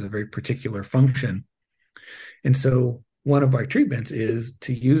brainwave that has a very particular function. And so one of our treatments is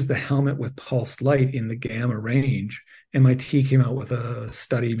to use the helmet with pulsed light in the gamma range. MIT came out with a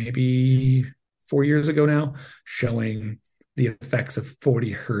study maybe 4 years ago now, showing the effects of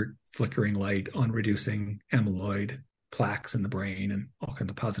 40 hertz flickering light on reducing amyloid plaques in the brain and all kinds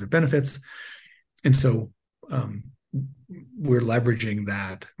of positive benefits. And so we're leveraging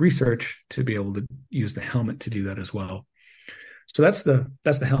that research to be able to use the helmet to do that as well. So that's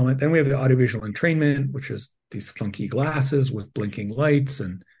the helmet. Then we have the audiovisual entrainment, which is these funky glasses with blinking lights,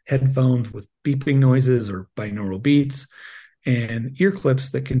 and headphones with beeping noises or binaural beats, and ear clips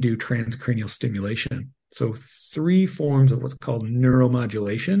that can do transcranial stimulation. So 3 forms of what's called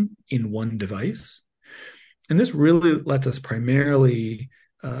neuromodulation in one device. And this really lets us primarily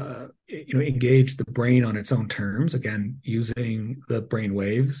engage the brain on its own terms, again, using the brain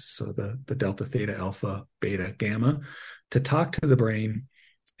waves, so the delta, theta, alpha, beta, gamma, to talk to the brain,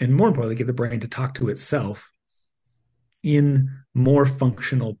 and more importantly, get the brain to talk to itself in more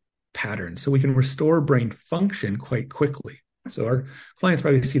functional patterns. So we can restore brain function quite quickly. So our clients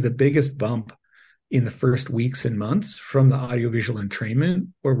probably see the biggest bump in the first weeks and months from the audiovisual entrainment,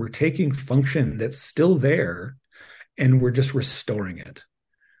 where we're taking function that's still there and we're just restoring it.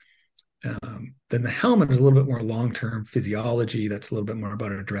 Then the helmet is a little bit more long-term physiology. That's a little bit more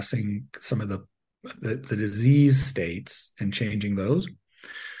about addressing some of the disease states and changing those.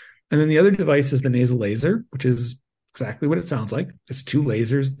 And then the other device is the nasal laser, which is exactly what it sounds like. It's 2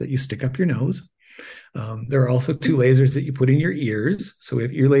 lasers that you stick up your nose. There are also 2 lasers that you put in your ears. So we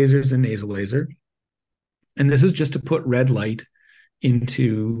have ear lasers and nasal laser. And this is just to put red light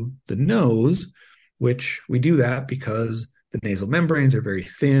into the nose, which we do that because the nasal membranes are very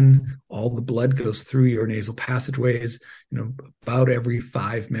thin. All the blood goes through your nasal passageways. About every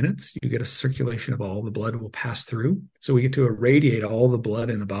 5 minutes, you get a circulation of all the blood will pass through. So we get to irradiate all the blood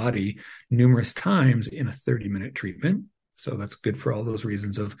in the body numerous times in a 30-minute treatment. So that's good for all those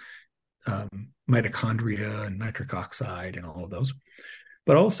reasons of mitochondria and nitric oxide and all of those.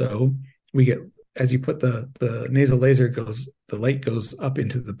 But also we get, as you put the nasal laser goes, the light goes up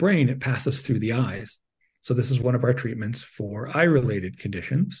into the brain, it passes through the eyes. So this is one of our treatments for eye-related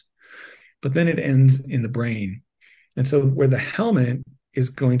conditions, but then it ends in the brain. And so where the helmet is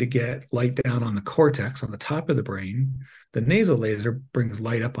going to get light down on the cortex on the top of the brain, the nasal laser brings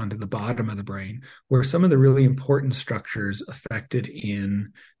light up onto the bottom of the brain, where some of the really important structures affected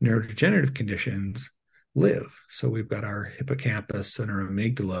in neurodegenerative conditions live. So we've got our hippocampus and our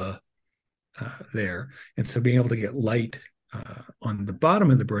amygdala there. And so being able to get light on the bottom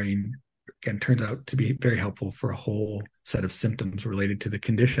of the brain, again, turns out to be very helpful for a whole set of symptoms related to the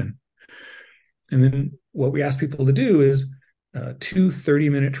condition. And then what we ask people to do is 2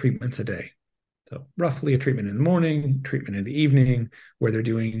 30-minute treatments a day. So roughly a treatment in the morning, treatment in the evening, where they're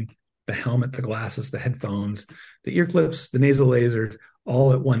doing the helmet, the glasses, the headphones, the ear clips, the nasal lasers,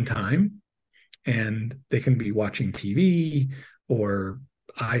 all at one time. And they can be watching TV or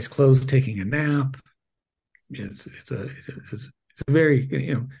eyes closed, taking a nap. It's a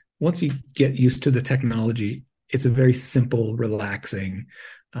very, once you get used to the technology, it's a very simple, relaxing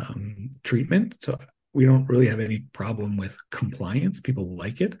treatment. So we don't really have any problem with compliance. People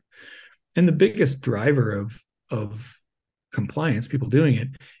like it. And the biggest driver of compliance, people doing it,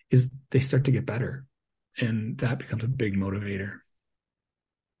 is they start to get better. And that becomes a big motivator.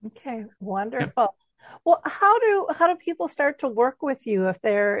 Okay, wonderful. Well, how do people start to work with you if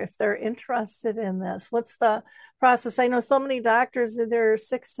they're interested in this? What's the process? I know so many doctors that they're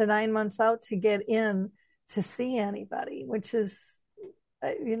 6 to 9 months out to get in to see anybody, which is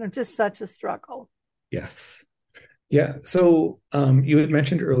just such a struggle. Yes. Yeah. So you had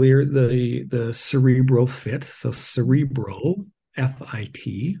mentioned earlier the cerebral fit. So cerebral,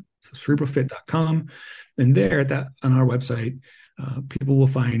 FIT. So cerebralfit.com. And there on our website, people will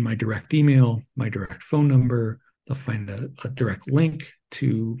find my direct email, my direct phone number. They'll find a direct link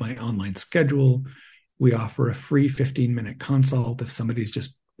to my online schedule. We offer a free 15-minute consult. If somebody's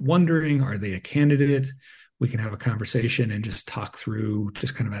just wondering, are they a candidate? We can have a conversation and just talk through,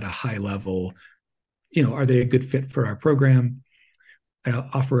 just kind of at a high level, are they a good fit for our program? I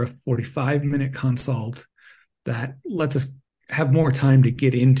offer a 45-minute consult that lets us have more time to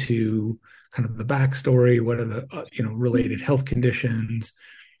get into kind of the backstory, what are the related health conditions,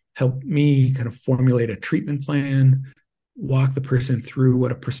 help me kind of formulate a treatment plan, walk the person through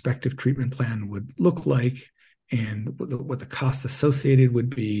what a prospective treatment plan would look like and what the costs associated would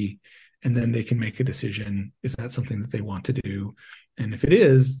be. And then they can make a decision, is that something that they want to do? And if it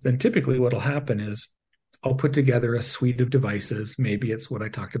is, then typically what will happen is I'll put together a suite of devices. Maybe it's what I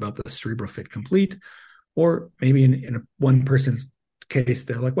talked about, the Cerebral Fit Complete, or maybe in one person's case,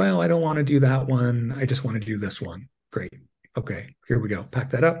 they're like, well, I don't want to do that one. I just want to do this one. Great. Okay, here we go.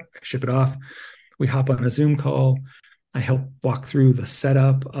 Pack that up, ship it off. We hop on a Zoom call. I help walk through the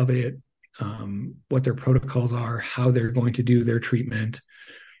setup of it, what their protocols are, how they're going to do their treatment.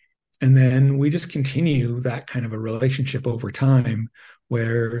 And then we just continue that kind of a relationship over time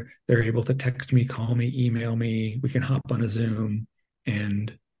where they're able to text me, call me, email me. We can hop on a Zoom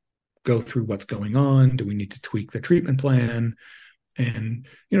and go through what's going on. Do we need to tweak the treatment plan? And,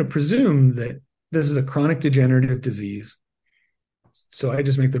 presume that this is a chronic degenerative disease. So I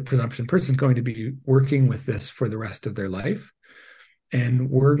just make the presumption person's going to be working with this for the rest of their life. And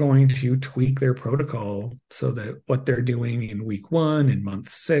we're going to tweak their protocol so that what they're doing in week 1, in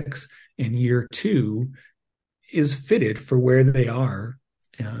month 6, in year 2 is fitted for where they are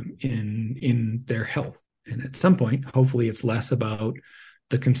in their health. And at some point, hopefully it's less about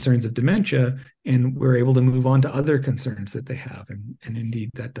the concerns of dementia and we're able to move on to other concerns that they have. And indeed,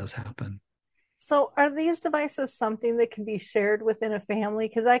 that does happen. So are these devices something that can be shared within a family?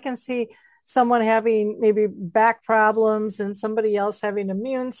 Because I can see someone having maybe back problems and somebody else having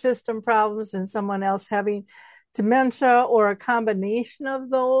immune system problems and someone else having dementia or a combination of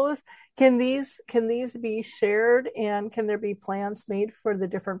those. Can these be shared, and can there be plans made for the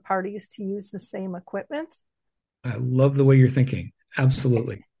different parties to use the same equipment? I love the way you're thinking.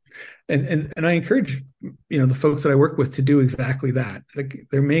 Absolutely. And I encourage, the folks that I work with to do exactly that. Like,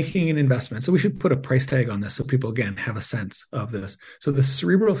 they're making an investment. So we should put a price tag on this so people, again, have a sense of this. So the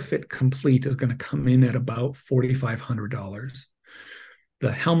Cerebral Fit Complete is going to come in at about $4,500.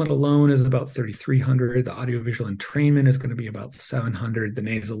 The helmet alone is about $3,300. The audiovisual entrainment is going to be about $700. The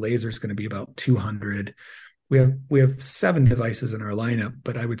nasal laser is going to be about $200. We have 7 devices in our lineup,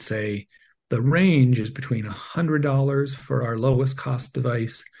 but I would say the range is between $100 for our lowest cost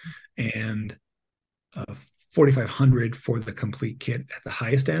device and $4,500 for the complete kit at the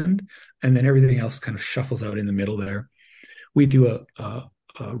highest end, and then everything else kind of shuffles out in the middle there. We do a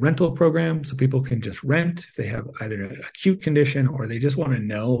a rental program so people can just rent if they have either an acute condition or they just want to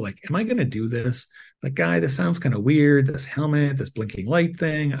know, like, am I going to do this? Like, guy, this sounds kind of weird. This helmet, this blinking light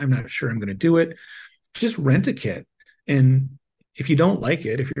thing, I'm not sure I'm going to do it. Just rent a kit. And if you don't like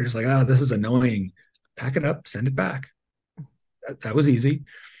it, if you're just like, this is annoying, pack it up, send it back. That was easy.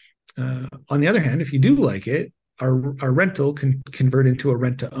 On the other hand, if you do like it, our rental can convert into a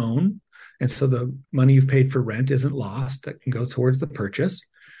rent to own. And so the money you've paid for rent isn't lost. That can go towards the purchase.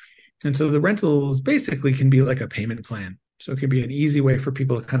 And so the rentals basically can be like a payment plan. So it can be an easy way for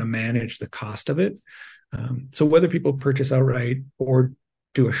people to kind of manage the cost of it. So whether people purchase outright or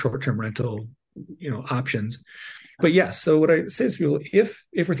do a short-term rental, options. But yes, so what I say to people, if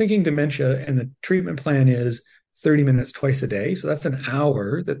we're thinking dementia and the treatment plan is 30 minutes twice a day, so that's an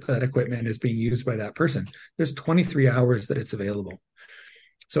hour that equipment is being used by that person, there's 23 hours that it's available.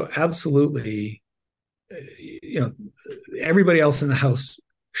 So absolutely, everybody else in the house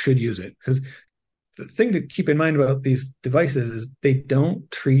should use it, because the thing to keep in mind about these devices is they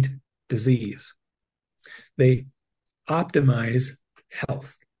don't treat disease. They optimize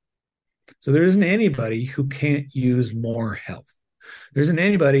health. So there isn't anybody who can't use more health. There isn't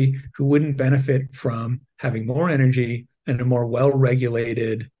anybody who wouldn't benefit from having more energy and a more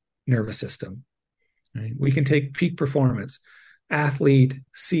well-regulated nervous system. Right? We can take peak performance, athlete,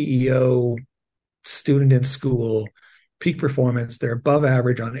 CEO, student in school, peak performance, they're above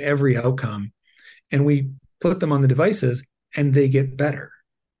average on every outcome. And we put them on the devices and they get better.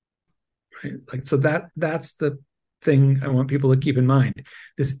 Right? Like, so that's the thing I want people to keep in mind.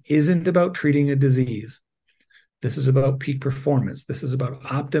 This isn't about treating a disease. This is about peak performance. This is about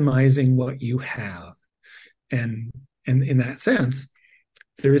optimizing what you have. And in that sense,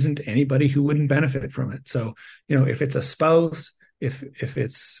 there isn't anybody who wouldn't benefit from it. So, if it's a spouse, if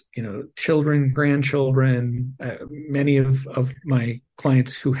it's, children, grandchildren, many of my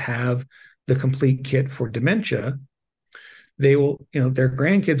clients who have the complete kit for dementia, they will, their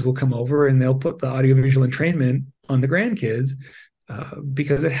grandkids will come over and they'll put the audiovisual entrainment on the grandkids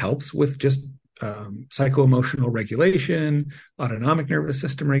because it helps with just psycho-emotional regulation, autonomic nervous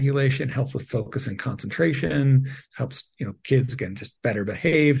system regulation, helps with focus and concentration, helps, kids again, just better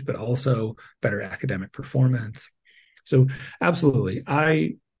behaved, but also better academic performance. So absolutely,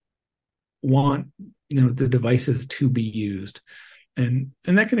 I want, the devices to be used, and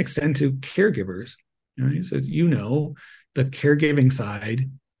that can extend to caregivers. Right? So, the caregiving side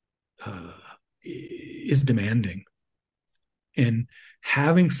is demanding, and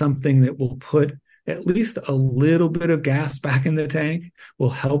having something that will put at least a little bit of gas back in the tank will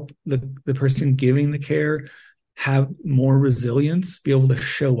help the person giving the care have more resilience, be able to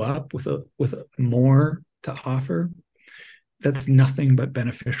show up with more to offer. That's nothing but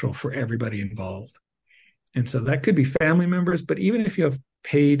beneficial for everybody involved. And so that could be family members, but even if you have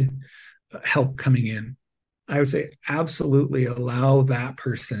paid help coming in, I would say absolutely allow that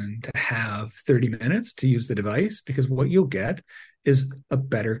person to have 30 minutes to use the device, because what you'll get is a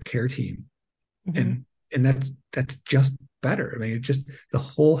better care team. Mm-hmm. And that's just better. I mean, the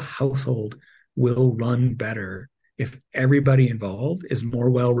whole household will run better if everybody involved is more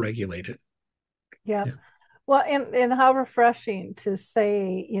well regulated. Yeah. Well, and how refreshing to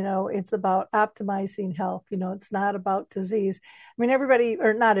say, it's about optimizing health. It's not about disease. I mean, everybody,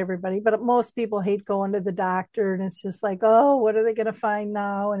 or not everybody, but most people hate going to the doctor, and it's just like, oh, what are they going to find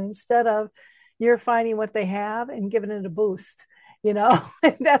now? And instead of you're finding what they have and giving it a boost,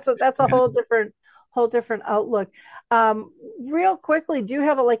 that's a whole different outlook. Real quickly, do you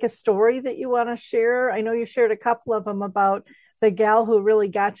have a story that you want to share? I know you shared a couple of them about the gal who really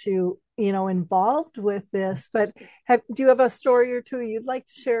got you, involved with this, but do you have a story or two you'd like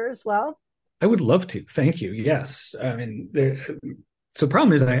to share as well? I would love to. Thank you. Yes. I mean, so the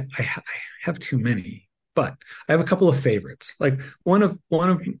problem is I have too many, but I have a couple of favorites. Like one of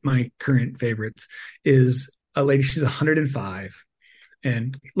my current favorites is a lady. She's 105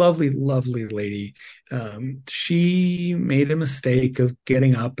 and lovely, lovely lady. She made a mistake of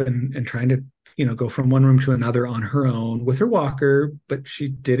getting up and trying to, go from one room to another on her own with her walker, but she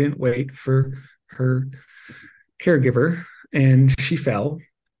didn't wait for her caregiver, and she fell,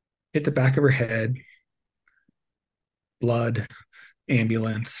 hit the back of her head, blood,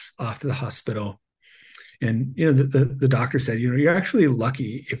 ambulance, off to the hospital. And, the doctor said, you're actually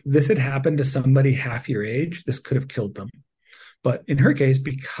lucky. If this had happened to somebody half your age, this could have killed them. But in her case,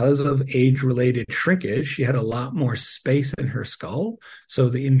 because of age-related shrinkage, she had a lot more space in her skull. So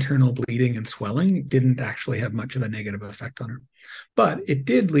the internal bleeding and swelling didn't actually have much of a negative effect on her. But it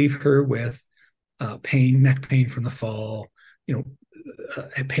did leave her with pain, neck pain from the fall,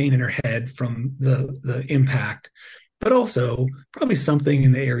 pain in her head from the impact. but also probably something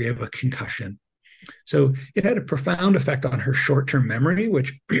in the area of a concussion. So it had a profound effect on her short-term memory,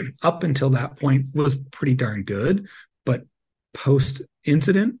 which up until that point was pretty darn good. But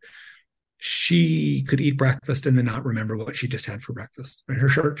post-incident, she could eat breakfast and then not remember what she just had for breakfast. And her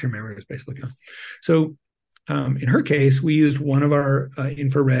short-term memory was basically gone. So in her case, we used one of our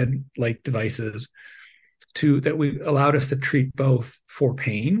infrared light devices that we allowed us to treat both for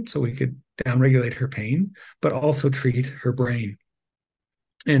pain, so we could downregulate her pain, but also treat her brain.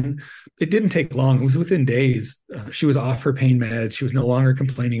 And it didn't take long. It was within days. She was off her pain meds. She was no longer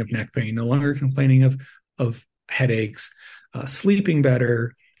complaining of neck pain, no longer complaining of headaches, sleeping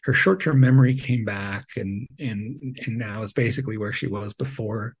better. Her short-term memory came back, and now is basically where she was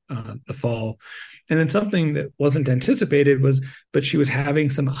before the fall. And then something that wasn't anticipated but she was having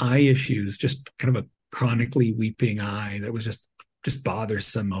some eye issues, just kind of a chronically weeping eye that was just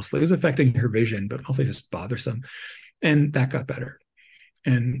bothersome mostly. It was affecting her vision, but mostly just bothersome. And that got better.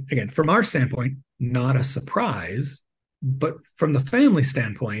 And again, from our standpoint, not a surprise, but from the family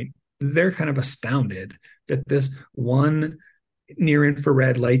standpoint, they're kind of astounded that this one near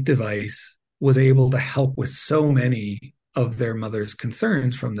infrared light device was able to help with so many of their mother's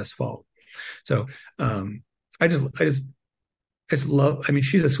concerns from this fall. So I just love, I mean,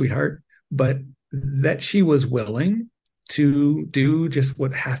 she's a sweetheart, but that she was willing to do just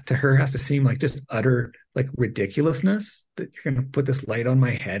what has to seem like just utter like ridiculousness, that you're going to put this light on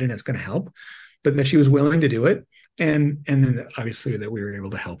my head and it's going to help, but that she was willing to do it. And then obviously that we were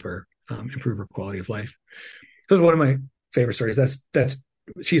able to help her improve her quality of life. So one of my favorite stories, that's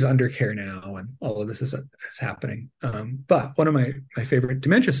she's under care now and all of this is happening. But one of my favorite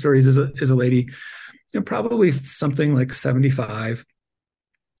dementia stories is a lady, probably something like 75,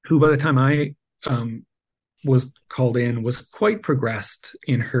 who by the time I was called in was quite progressed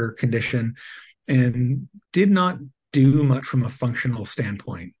in her condition and did not do much from a functional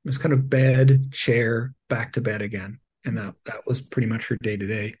standpoint. It was kind of bed, chair, back to bed again. And that was pretty much her day to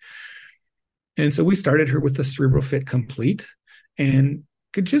day. And so we started her with the Cerebral Fit Complete and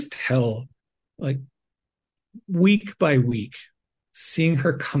could just tell, like, week by week, seeing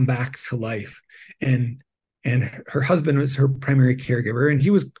her come back to life. And her husband was her primary caregiver, and he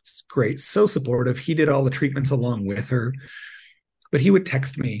was great, so supportive. He did all the treatments along with her. But he would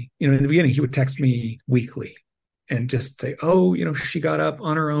text me, in the beginning, he would text me weekly and just say, oh, she got up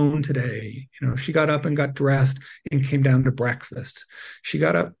on her own today. She got up and got dressed and came down to breakfast. She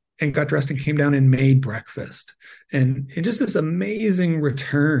got up and got dressed and came down and made breakfast. And just this amazing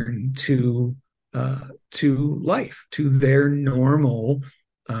return to life, to their normal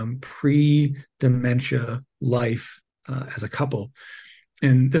pre-dementia life as a couple.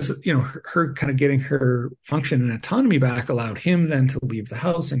 And this, her kind of getting her function and autonomy back allowed him then to leave the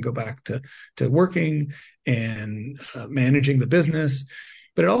house and go back to working and managing the business.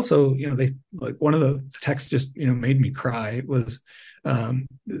 But it also, they, like, one of the texts just, made me cry. It was,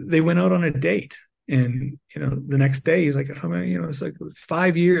 they went out on a date. And, the next day he's like, oh, it's like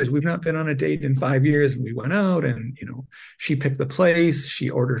 5 years. We've not been on a date in 5 years. And we went out and, she picked the place. She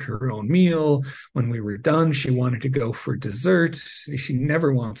ordered her own meal. When we were done, she wanted to go for dessert. She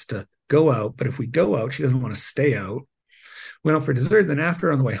never wants to go out. But if we go out, she doesn't want to stay out. Went out for dessert. Then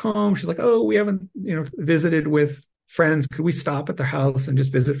after, on the way home, she's like, oh, we haven't, visited with friends. Could we stop at their house and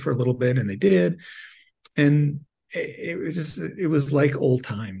just visit for a little bit? And they did. And it was like old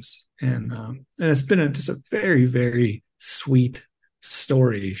times. And it's been just a very, very sweet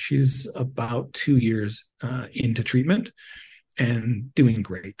story. She's about 2 years into treatment and doing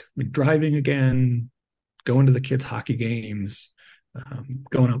great. I mean, driving again, going to the kids' hockey games,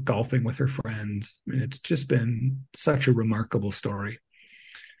 going out golfing with her friends. I mean, it's just been such a remarkable story.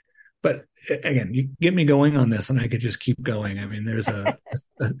 But again, you get me going on this and I could just keep going. I mean, there's a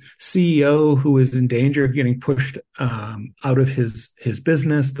CEO who is in danger of getting pushed out of his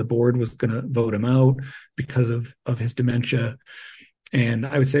business. The board was going to vote him out because of his dementia. And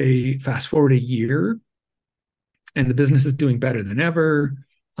I would say fast forward a year and the business is doing better than ever.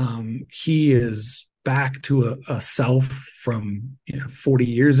 He is back to a self from 40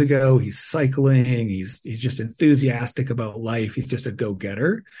 years ago. He's cycling. He's just enthusiastic about life. He's just a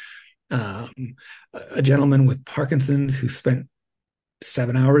go-getter. A gentleman with Parkinson's who spent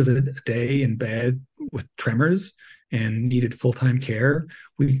 7 hours a day in bed with tremors and needed full-time care.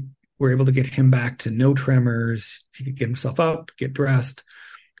 We were able to get him back to no tremors. He could get himself up, get dressed,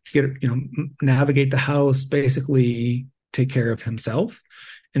 navigate the house, basically take care of himself.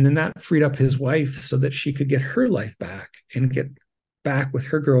 And then that freed up his wife so that she could get her life back and get back with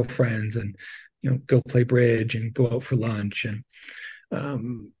her girlfriends and, go play bridge and go out for lunch and,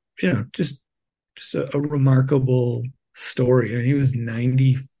 just just a remarkable story. I mean, he was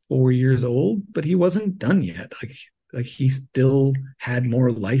 94 years old, but he wasn't done yet. Like he still had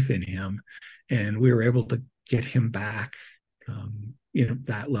more life in him, and we were able to get him back,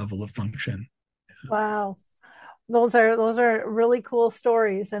 that level of function. Wow. Those are really cool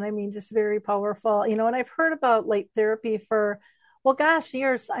stories, and I mean just very powerful. And I've heard about light therapy for, well, gosh,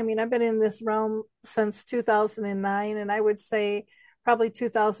 years. I mean, I've been in this realm since 2009, and I would say probably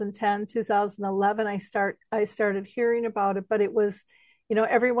 2010, 2011 I started hearing about it, but it was,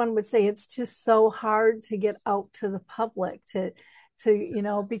 everyone would say it's just so hard to get out to the public to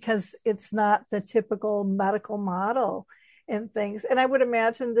because it's not the typical medical model and things. And I would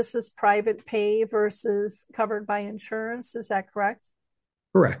imagine this is private pay versus covered by insurance. Is that correct?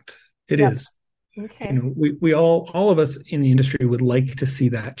 Correct. It Yep. is. Okay. We all of us in the industry would like to see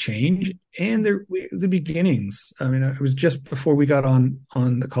that change, and the beginnings. I mean, it was just before we got on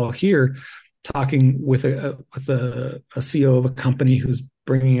the call here, talking with a CEO of a company who's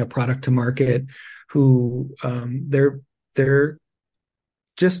bringing a product to market, who they're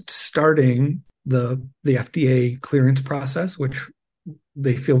just starting the FDA clearance process, which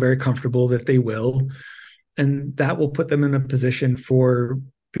they feel very comfortable that they will, and that will put them in a position for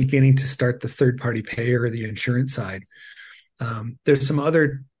beginning to start the third-party payer or the insurance side. There's some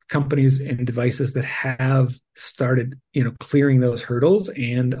other companies and devices that have started, clearing those hurdles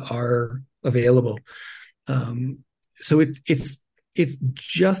and are available. So it's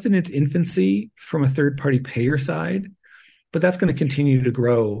just in its infancy from a third-party payer side, but that's going to continue to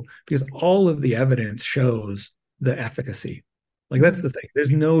grow because all of the evidence shows the efficacy. Like that's the thing.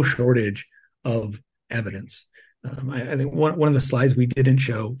 There's no shortage of evidence. I think one of the slides we didn't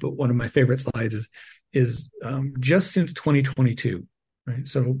show, but one of my favorite slides is just since 2022, right?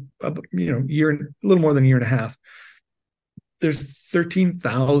 So, a little more than a year and a half, there's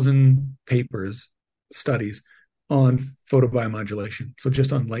 13,000 papers, studies on photobiomodulation. So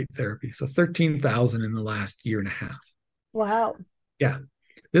just on light therapy. So 13,000 in the last year and a half. Wow. Yeah,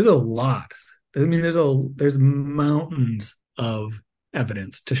 there's a lot. I mean, there's mountains of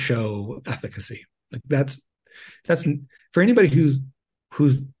evidence to show efficacy. Like that's for anybody who's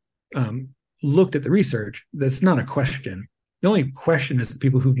looked at the research. That's not a question. The only question is the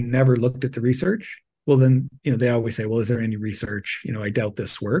people who've never looked at the research. Well, then they always say, "Well, is there any research? I doubt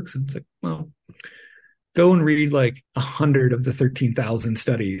this works." And it's like, well, go and read like 100 of the 13,000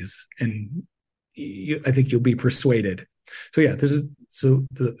 studies, and I think you'll be persuaded. So yeah,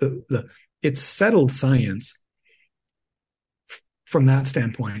 it's settled science from that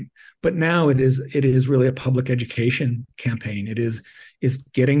standpoint. But now it is really a public education campaign. It is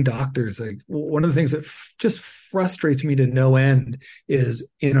getting doctors. Like one of the things that just frustrates me to no end is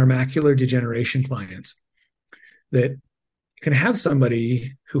in our macular degeneration clients that can have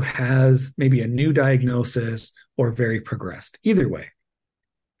somebody who has maybe a new diagnosis or very progressed, either way.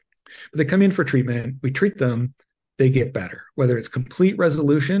 But they come in for treatment, we treat them, they get better, whether it's complete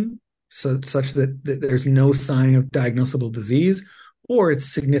resolution, such that there's no sign of diagnosable disease, or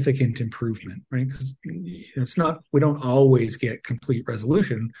it's significant improvement, right? Because it's not, we don't always get complete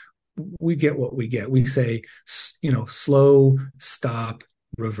resolution. We get what we get. We say, slow, stop,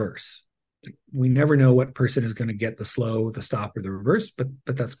 reverse. We never know what person is going to get the slow, the stop, or the reverse, but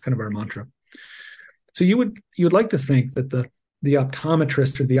that's kind of our mantra. So you would like to think that the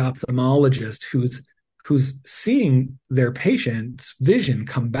optometrist or the ophthalmologist who's seeing their patient's vision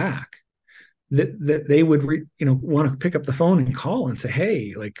come back, that they would want to pick up the phone and call and say,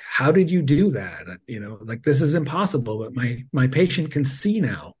 hey, like, how did you do that? Like this is impossible, but my patient can see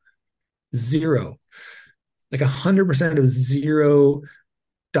now. Zero, like 100% of zero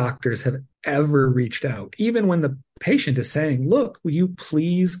doctors have ever reached out, even when the patient is saying, look, will you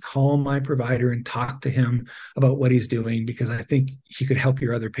please call my provider and talk to him about what he's doing because I think he could help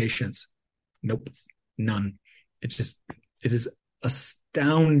your other patients. Nope, none. It is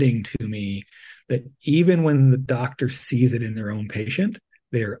astounding to me that even when the doctor sees it in their own patient,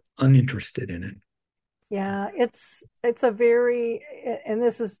 they're uninterested in it. Yeah, it's a very, and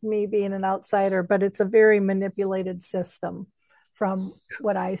this is me being an outsider, but it's a very manipulated system from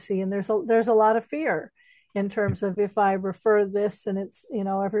what I see. And there's a lot of fear in terms of if I refer this and it's,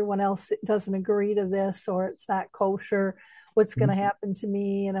 everyone else doesn't agree to this or it's not kosher, what's going to happen to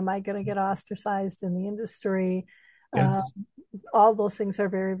me? And am I going to get ostracized in the industry? Yes. All those things are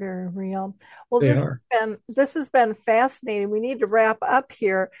very, very real. Well, They are. this has been fascinating. We need to wrap up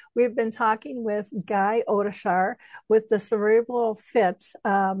here. We've been talking with Guy Odeshar with the Cerebral Fit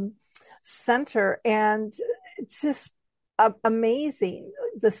Center, and just amazing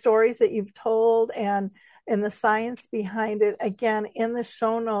the stories that you've told and the science behind it. Again, in the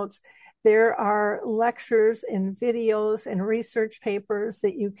show notes, There are lectures and videos and research papers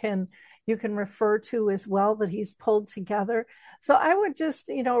that you can refer to as well that he's pulled together. So I would just,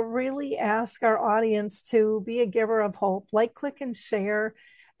 really ask our audience to be a giver of hope, like, click, and share.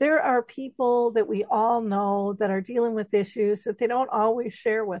 There are people that we all know that are dealing with issues that they don't always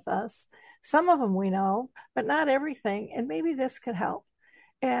share with us. Some of them we know, but not everything. And maybe this could help.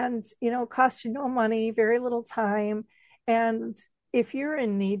 And, cost you no money, very little time. And if you're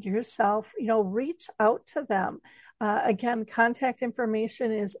in need yourself, reach out to them. Again, contact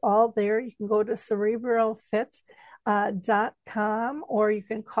information is all there. You can go to cerebralfit.com, or you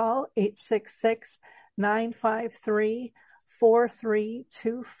can call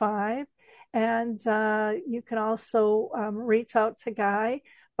 866-953-4325. And you can also reach out to Guy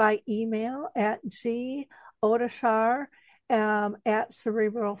by email at godashar at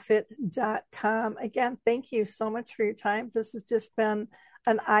cerebralfit.com. Again, thank you so much for your time. This has just been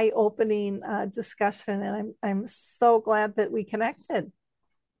an eye-opening discussion, and I'm so glad that we connected.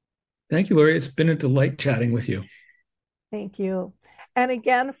 Thank you, Lori. It's been a delight chatting with you. Thank you. And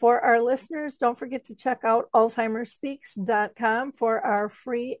again, for our listeners, don't forget to check out alzheimersspeaks.com for our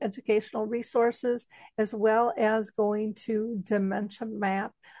free educational resources, as well as going to Dementia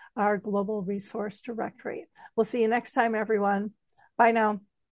Map, our global resource directory. We'll see you next time, everyone. Bye now.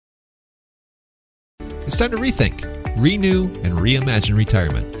 It's time to rethink, renew, and reimagine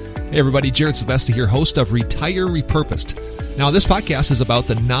retirement. Hey everybody, Jared Sebesta here, host of Retire Repurposed. Now, this podcast is about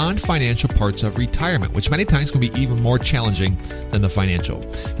the non-financial parts of retirement, which many times can be even more challenging than the financial.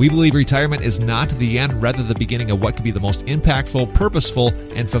 We believe retirement is not the end, rather the beginning of what could be the most impactful, purposeful,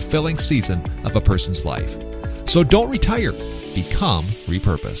 and fulfilling season of a person's life. So don't retire, become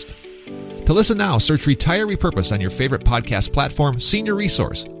repurposed. To listen now, search Retire Repurposed on your favorite podcast platform, Senior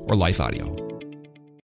Resource, or Life Audio.